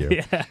kill you.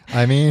 Yeah.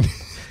 I mean,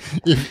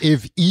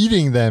 if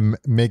eating them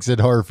makes it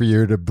hard for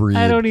you to breathe,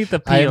 I don't eat the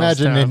peels, I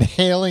imagine Tom.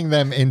 inhaling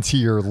them into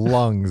your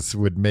lungs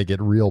would make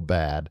it real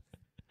bad.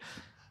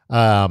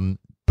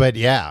 But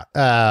yeah,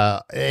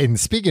 and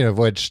speaking of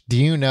which, do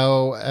you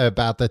know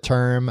about the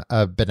term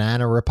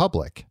Banana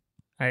Republic?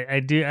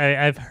 I do.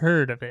 I've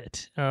heard of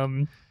it.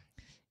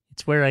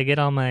 It's where I get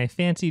all my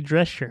fancy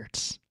dress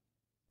shirts.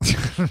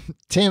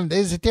 Tim,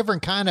 there's a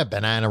different kind of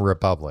Banana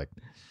Republic.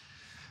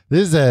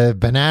 This is a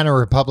Banana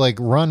Republic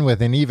run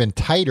with an even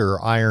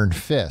tighter iron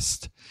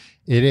fist.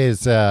 It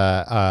is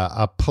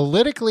a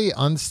politically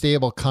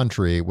unstable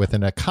country with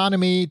an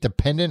economy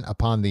dependent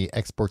upon the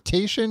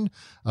exportation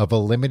of a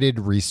limited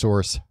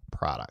resource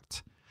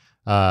product.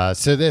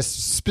 So this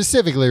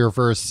specifically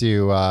refers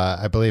to,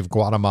 I believe,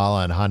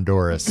 Guatemala and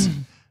Honduras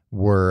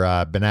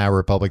were banana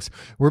republics,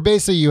 where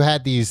basically you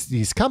had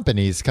these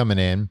companies coming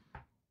in.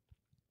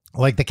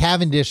 Like the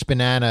Cavendish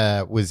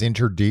banana was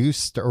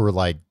introduced or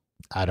like,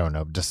 I don't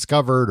know,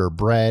 discovered or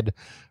bred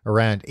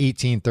around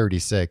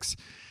 1836.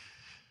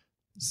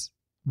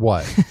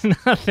 What?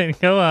 Nothing.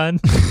 Go on.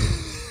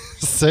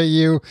 So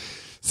you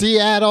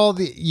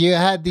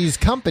had these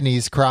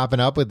companies cropping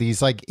up with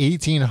these like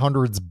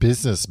 1800s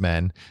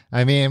businessmen.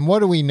 I mean, what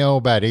do we know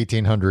about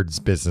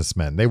 1800s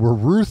businessmen? They were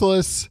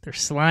ruthless. They're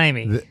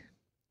slimy.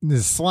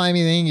 The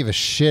slimy, they didn't give a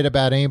shit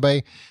about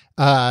anybody.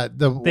 They had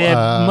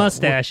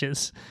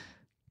mustaches.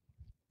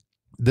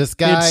 This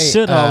guy they had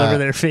soot all over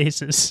their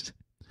faces.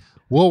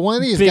 Well, one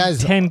of these Big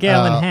guys,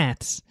 10-gallon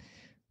hats.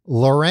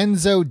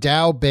 Lorenzo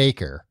Dow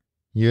Baker.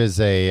 He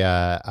was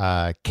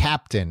a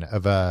captain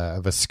of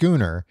a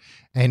schooner,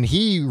 and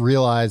he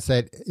realized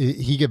that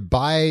he could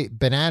buy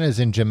bananas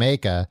in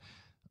Jamaica,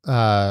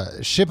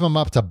 ship them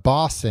up to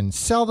Boston,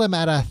 sell them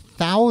at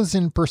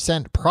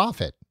 1,000%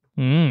 profit.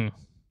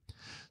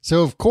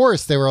 So, of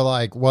course, they were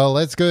like, well,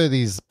 let's go to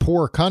these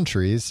poor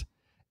countries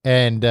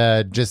and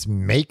just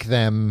make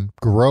them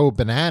grow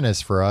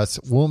bananas for us.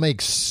 We'll make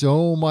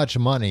so much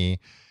money,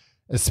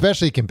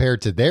 especially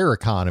compared to their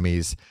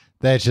economies,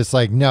 that it's just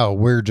like, no,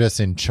 we're just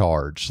in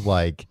charge.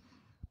 Like,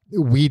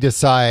 we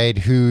decide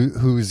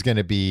who's going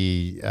to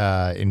be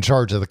in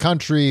charge of the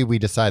country. We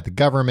decide the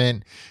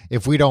government.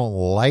 If we don't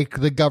like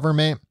the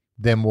government,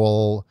 then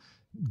we'll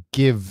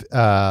give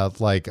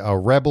like a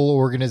rebel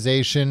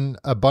organization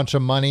a bunch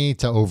of money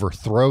to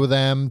overthrow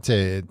them,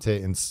 to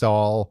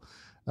install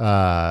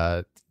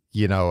a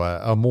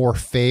more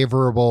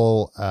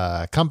favorable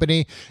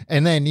company,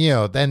 and then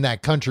then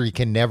that country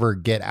can never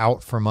get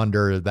out from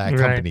under that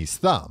company's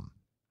thumb.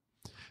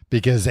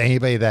 Because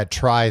anybody that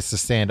tries to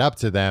stand up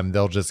to them,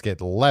 they'll just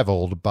get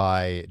leveled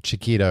by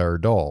Chiquita or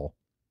Dole.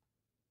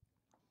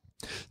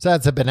 So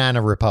that's a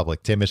banana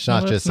republic, Tim. It's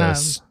not just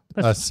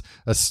a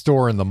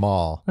store in the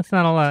mall. That's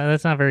not a lot.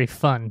 That's not very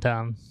fun,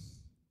 Tom.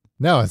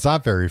 No, it's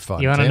not very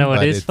fun. You want to know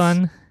what is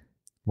fun?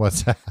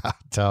 What's that?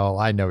 Oh,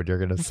 I know what you're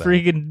going to say.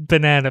 Freaking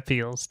banana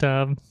peels,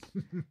 Tom.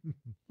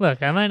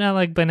 Look, I might not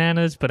like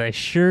bananas, but I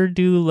sure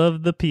do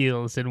love the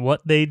peels and what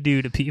they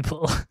do to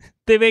people.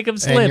 They make them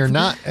slip.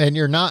 And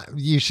you're not,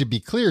 you should be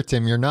clear,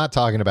 Tim, you're not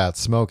talking about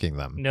smoking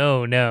them.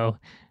 No.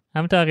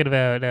 I'm talking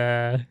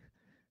about,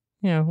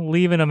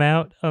 leaving them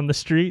out on the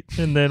street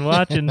and then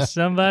watching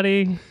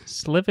somebody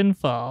slip and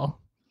fall.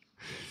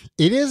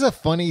 It is a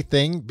funny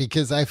thing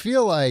because I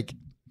feel like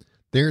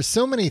there's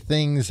so many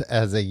things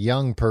as a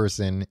young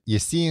person you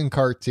see in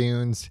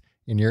cartoons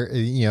and you're,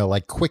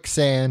 like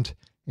quicksand,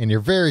 and you're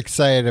very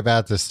excited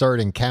about to start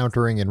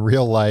encountering in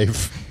real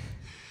life.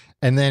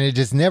 And then it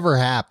just never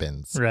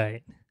happens.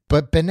 Right.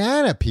 But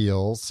banana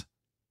peels,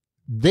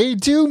 they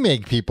do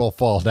make people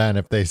fall down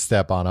if they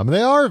step on them.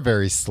 They are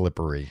very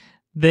slippery.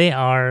 They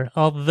are.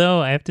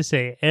 Although I have to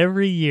say,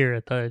 every year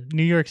at the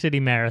New York City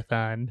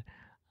Marathon,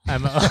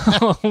 I'm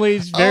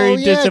always very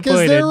disappointed.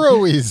 Because they're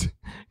always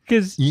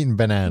eating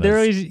bananas. They're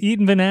always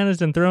eating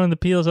bananas and throwing the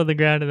peels on the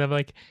ground. And I'm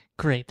like,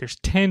 great, there's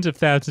tens of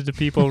thousands of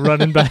people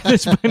running by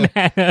this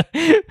banana.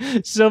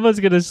 Someone's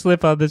going to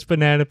slip on this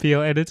banana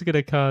peel, and it's going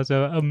to cause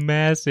a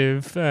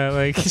massive,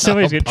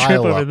 somebody's going to trip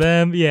over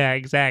them. Yeah,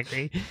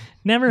 exactly.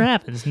 Never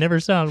happens. Never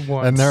saw it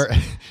once.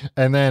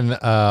 And then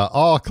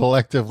all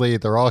collectively,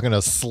 they're all going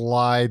to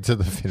slide to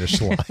the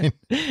finish line.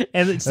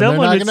 and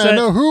someone they're not going to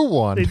know who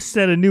won. They'd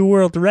set a new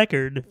world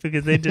record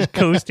because they just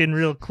coast in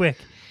real quick.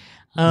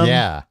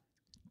 Yeah.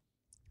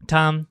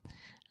 Tom,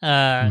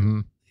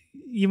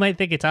 you might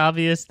think it's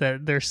obvious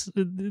that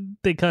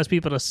they cause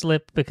people to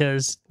slip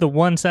because the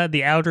one side,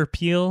 the outer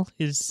peel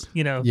is,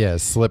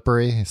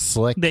 slippery,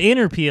 slick. The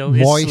inner peel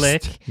moist, is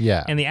slick,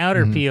 yeah, and the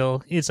outer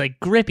peel is like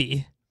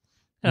grippy.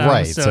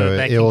 Right, so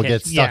it will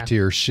get stuck to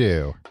your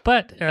shoe.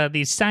 But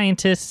these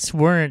scientists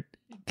weren't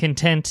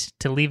content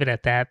to leave it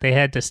at that. They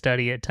had to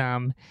study it,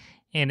 Tom.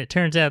 And it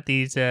turns out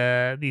these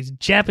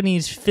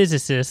Japanese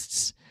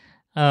physicists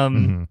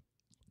won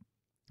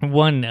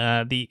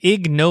the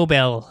Ig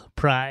Nobel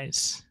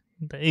Prize.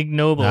 The Ig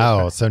Nobel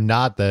Prize. So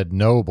not the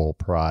Nobel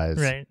Prize,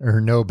 right?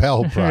 Or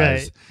Nobel Prize.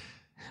 Right.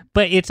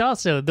 But it's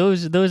also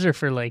those are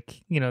for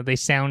they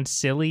sound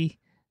silly.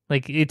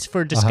 Like it's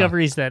for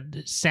discoveries that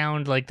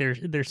sound like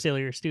they're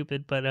silly or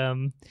stupid, but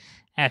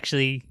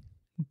actually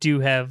do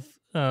have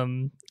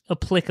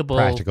applicable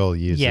practical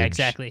usage. Yeah,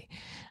 exactly.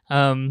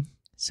 So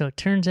it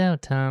turns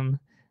out, Tom,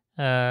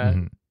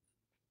 the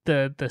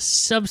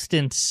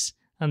substance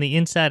on the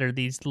inside are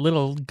these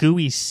little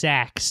gooey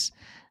sacs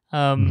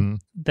that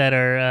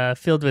are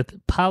filled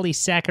with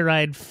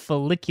polysaccharide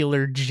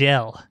follicular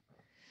gel.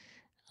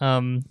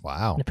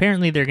 Wow.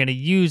 Apparently, they're going to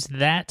use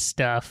that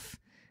stuff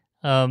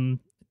to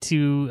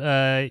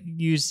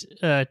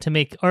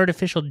make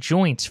artificial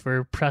joints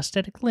for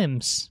prosthetic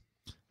limbs.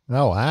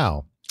 Oh,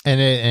 wow.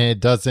 And it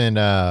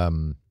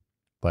doesn't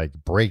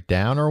break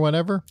down or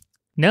whatever?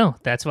 No,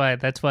 that's why it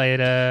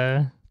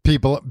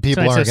people are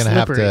going to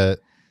have to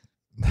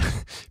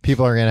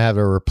people are going to have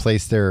to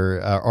replace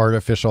their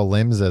artificial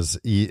limbs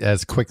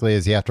as quickly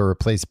as you have to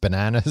replace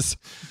bananas.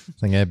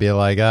 They're going to be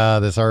like,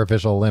 this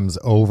artificial limb's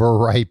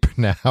overripe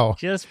now.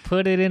 Just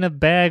put it in a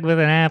bag with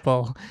an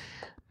apple.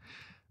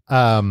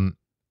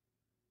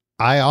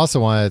 I also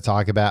wanted to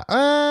talk about.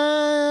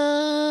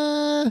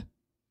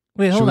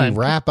 Wait, hold on. Should we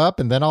wrap up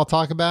and then I'll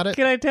talk about it?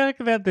 Can I talk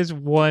about this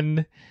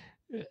one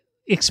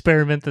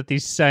experiment that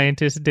these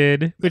scientists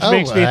did, which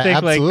makes me think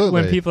absolutely. Like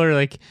when people are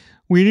like,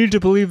 we need to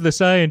believe the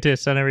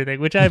scientists on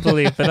everything, which I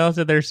believe, but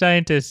also they're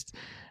scientists.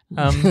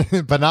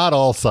 But not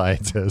all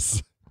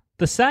scientists.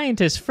 The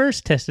scientists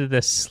first tested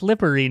the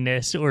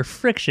slipperiness or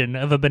friction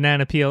of a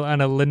banana peel on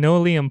a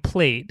linoleum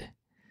plate,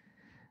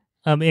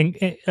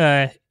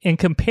 and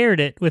compared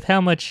it with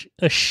how much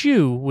a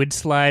shoe would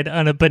slide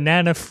on a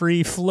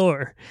banana-free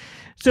floor.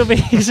 So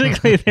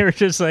basically, they were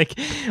just like,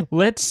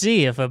 let's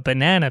see if a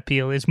banana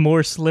peel is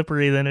more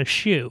slippery than a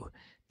shoe.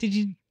 Did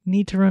you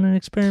need to run an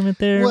experiment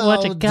there? Well,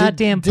 watch a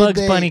goddamn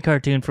Bugs Bunny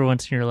cartoon for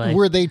once in your life.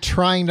 Were they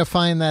trying to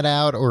find that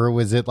out, or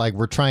was it like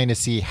we're trying to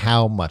see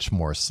how much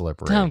more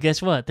slippery? Tom,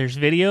 guess what? There's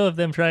video of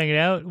them trying it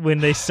out. When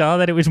they saw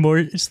that it was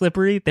more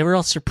slippery, they were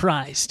all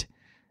surprised.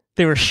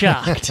 They were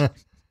shocked.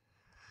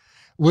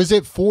 Was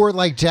it for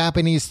like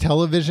Japanese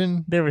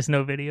television? There was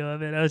no video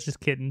of it. I was just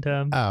kidding,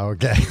 Tom. Oh,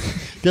 okay.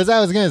 Because I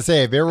was going to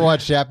say, if you ever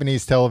watch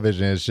Japanese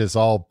television, it's just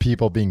all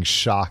people being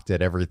shocked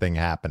at everything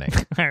happening.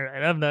 All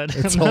right. I'm not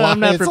It's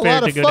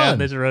prepared to go fun. down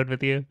this road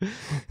with you.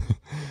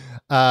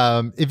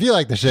 If you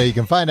like the show, you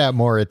can find out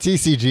more at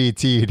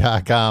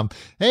tcgt.com.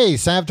 Hey,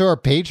 sign up to our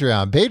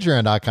Patreon,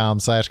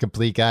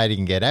 patreon.com/complete guide. You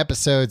can get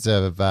episodes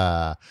of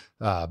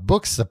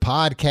books, the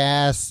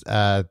podcast,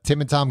 Tim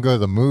and Tom go to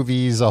the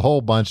movies, a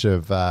whole bunch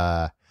of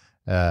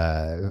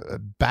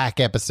back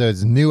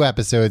episodes, new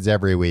episodes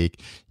every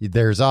week.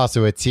 There's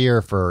also a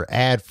tier for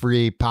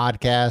ad-free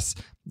podcasts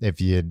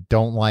if you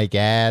don't like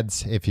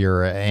ads, if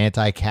you're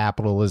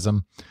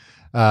anti-capitalism.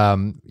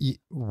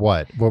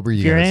 What were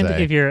you going to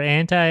say? If you're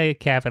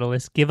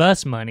anti-capitalist, give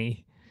us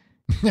money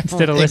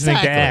instead of listening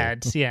to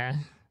ads. Yeah.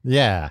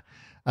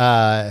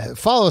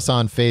 Follow us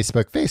on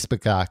Facebook,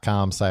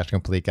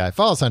 facebook.com/complete guide.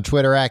 Follow us on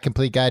Twitter at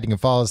complete guide. You can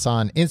follow us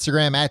on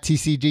Instagram at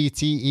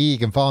TCGTE. You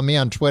can follow me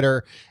on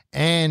Twitter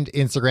and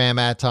Instagram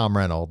at Tom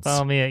Reynolds.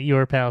 Follow me at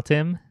your pal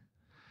Tim.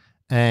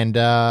 And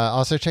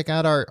also check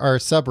out our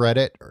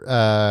subreddit,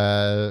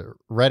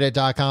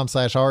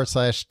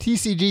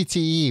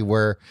 reddit.com/r/TCGTE,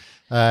 where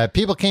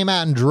people came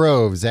out in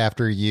droves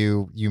after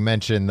you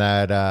mentioned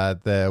that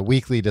the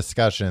weekly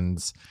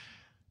discussions.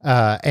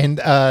 And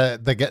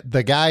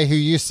the guy who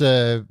used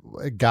to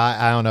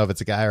I don't know if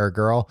it's a guy or a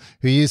girl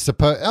who used to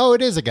post. Oh,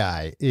 it is a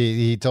guy.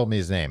 He told me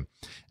his name.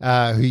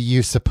 Who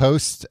used to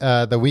post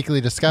the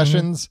weekly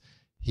discussions. Mm-hmm.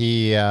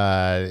 He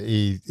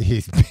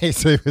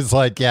basically was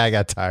like, yeah, I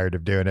got tired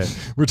of doing it,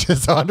 which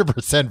is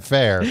 100%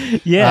 fair.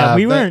 Yeah,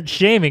 we weren't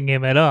shaming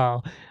him at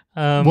all.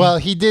 Well,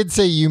 he did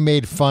say you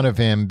made fun of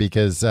him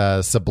because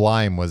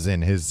Sublime was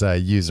in his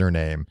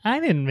username.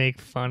 I didn't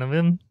make fun of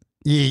him.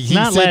 He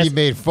said you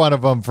made fun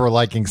of him for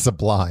liking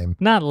Sublime.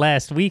 Not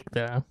last week,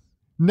 though.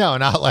 No,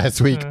 not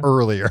last week.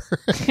 Earlier.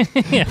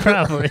 Yeah,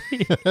 probably.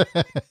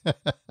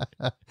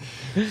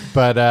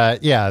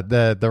 But yeah,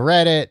 the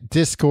Reddit,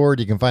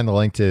 Discord. You can find the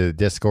link to the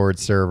Discord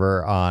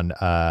server on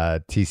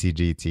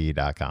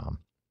tcgt.com.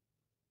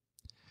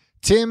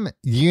 Tim,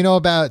 you know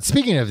about,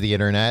 speaking of the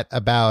internet,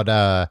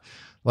 about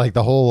like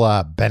the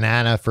whole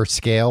banana for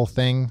scale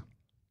thing?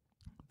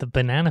 The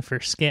banana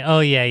for scale? Oh,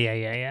 yeah.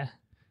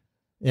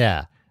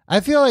 Yeah. I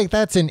feel like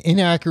that's an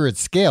inaccurate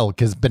scale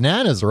because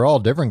bananas are all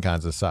different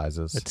kinds of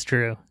sizes. It's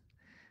true.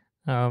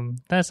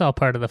 That's all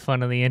part of the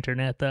fun of the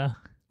internet, though.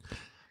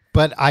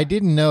 But I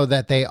didn't know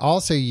that they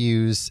also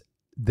use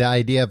the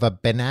idea of a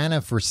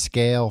banana for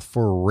scale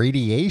for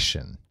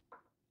radiation.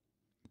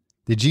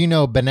 Did you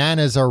know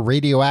bananas are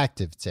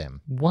radioactive,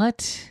 Tim?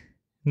 What?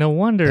 No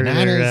wonder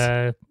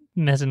they're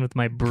messing with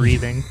my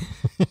breathing.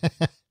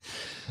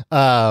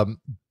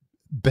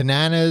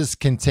 Bananas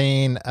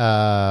contain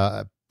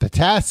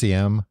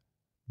potassium,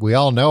 we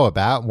all know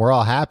about, and we're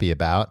all happy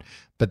about,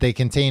 but they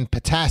contain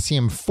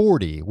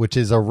potassium-40, which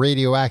is a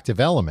radioactive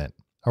element,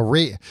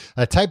 a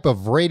type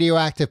of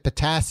radioactive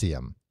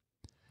potassium.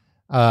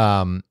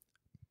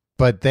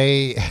 But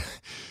they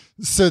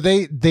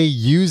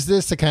use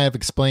this to kind of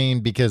explain,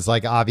 because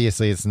like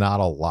obviously it's not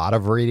a lot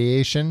of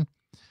radiation,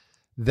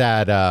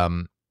 that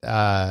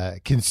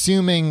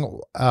consuming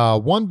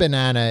one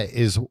banana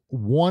is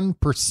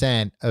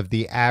 1% of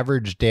the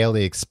average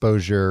daily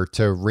exposure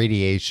to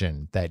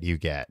radiation that you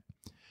get.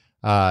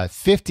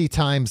 50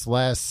 times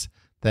less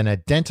than a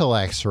dental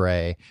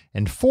x-ray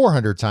and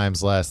 400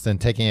 times less than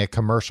taking a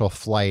commercial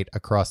flight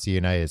across the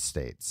United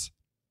States.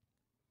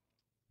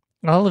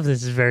 All of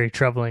this is very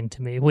troubling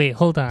to me. Wait,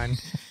 hold on.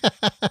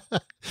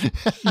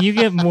 You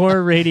get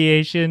more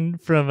radiation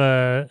from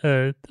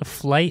a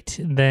flight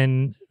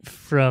than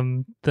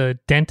from the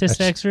dentist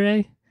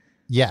x-ray?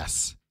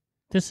 Yes.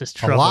 This is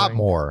troubling. A lot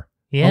more.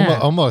 Yeah.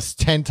 Almost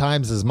 10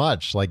 times as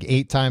much, like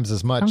 8 times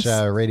as much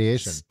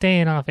radiation.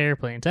 Staying off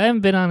airplanes. I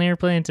haven't been on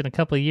airplanes in a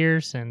couple of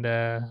years, and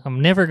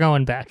I'm never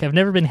going back. I've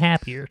never been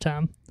happier,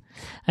 Tom.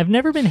 I've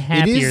never been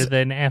happier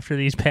than after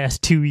these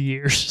past 2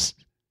 years.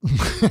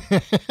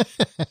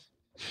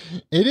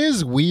 It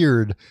is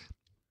weird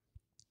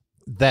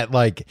that,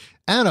 like,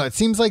 I don't know, it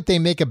seems like they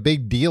make a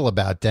big deal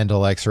about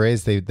dental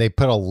x-rays. They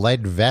put a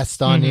lead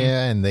vest on you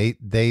and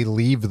they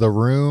leave the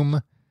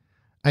room.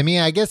 I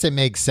mean, I guess it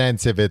makes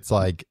sense if it's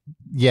like,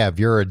 yeah, if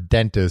you're a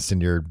dentist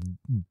and you're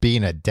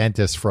being a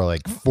dentist for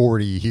like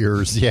 40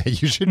 years, yeah,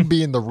 you shouldn't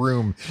be in the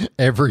room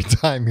every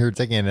time you're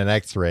taking an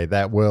x-ray.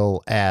 That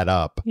will add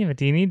up. Yeah, but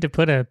do you need to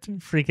put a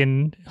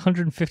freaking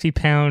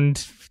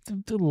 150-pound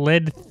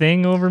lead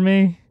thing over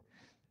me?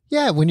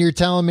 Yeah, when you're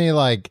telling me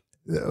like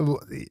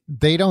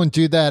they don't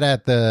do that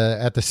at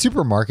the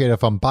supermarket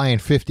if I'm buying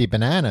 50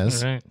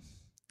 bananas. Right.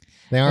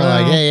 They aren't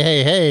like,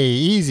 hey,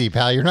 easy,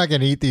 pal. You're not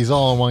going to eat these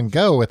all in one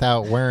go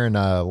without wearing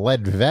a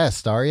lead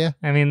vest, are you?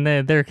 I mean,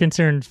 they're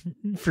concerned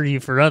for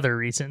you for other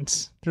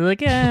reasons. They're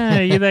like,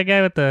 yeah, you that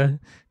guy with the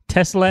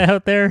Tesla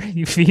out there?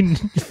 You feeding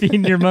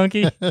your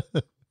monkey?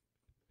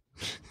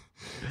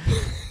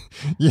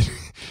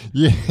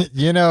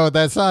 You know,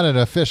 that's not an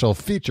official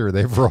feature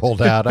they've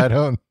rolled out. I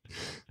don't.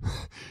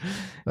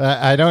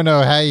 I don't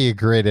know how you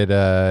created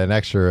an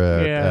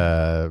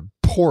extra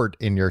port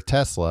in your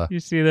Tesla. You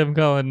see them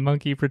calling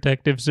Monkey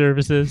Protective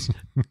Services.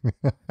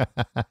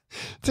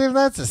 Dude,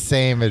 that's the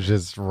same as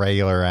just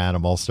regular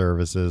animal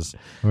services,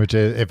 which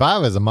is, if I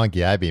was a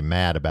monkey, I'd be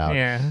mad about.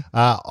 Yeah.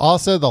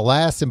 Also, the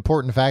last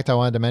important fact I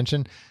wanted to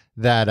mention,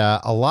 that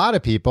a lot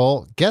of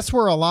people, guess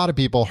where a lot of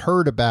people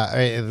heard about,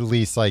 at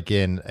least like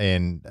in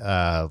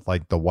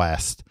like the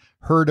West,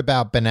 heard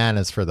about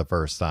bananas for the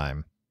first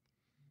time?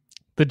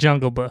 The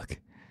Jungle Book.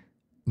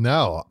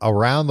 No,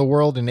 Around the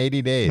World in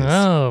 80 Days.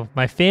 Oh,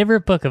 my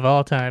favorite book of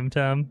all time,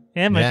 Tom.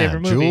 And my favorite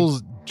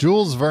movie.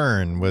 Jules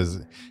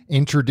Verne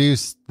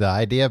introduced the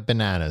idea of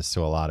bananas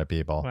to a lot of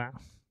people.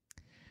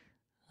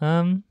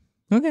 Wow.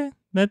 Okay.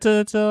 That's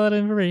a lot of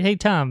information. Hey,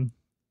 Tom.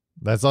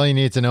 That's all you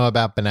need to know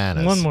about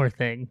bananas. One more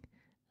thing.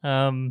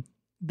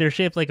 They're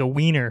shaped like a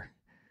wiener.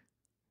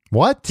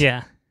 What?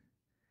 Yeah.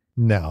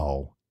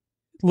 No.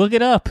 Look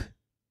it up.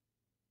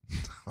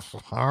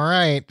 All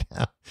right.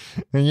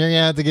 And you're going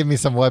to have to give me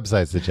some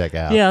websites to check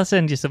out. Yeah, I'll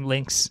send you some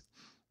links.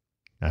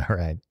 All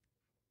right.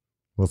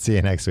 We'll see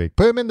you next week.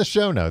 Put them in the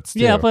show notes, too.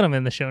 Yeah, I'll put them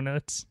in the show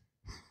notes.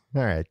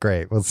 All right,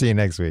 great. We'll see you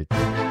next week.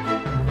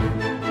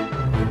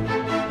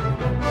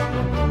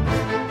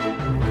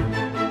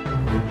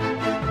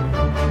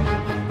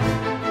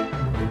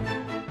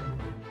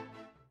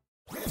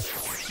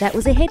 That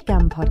was a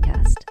HeadGum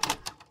podcast.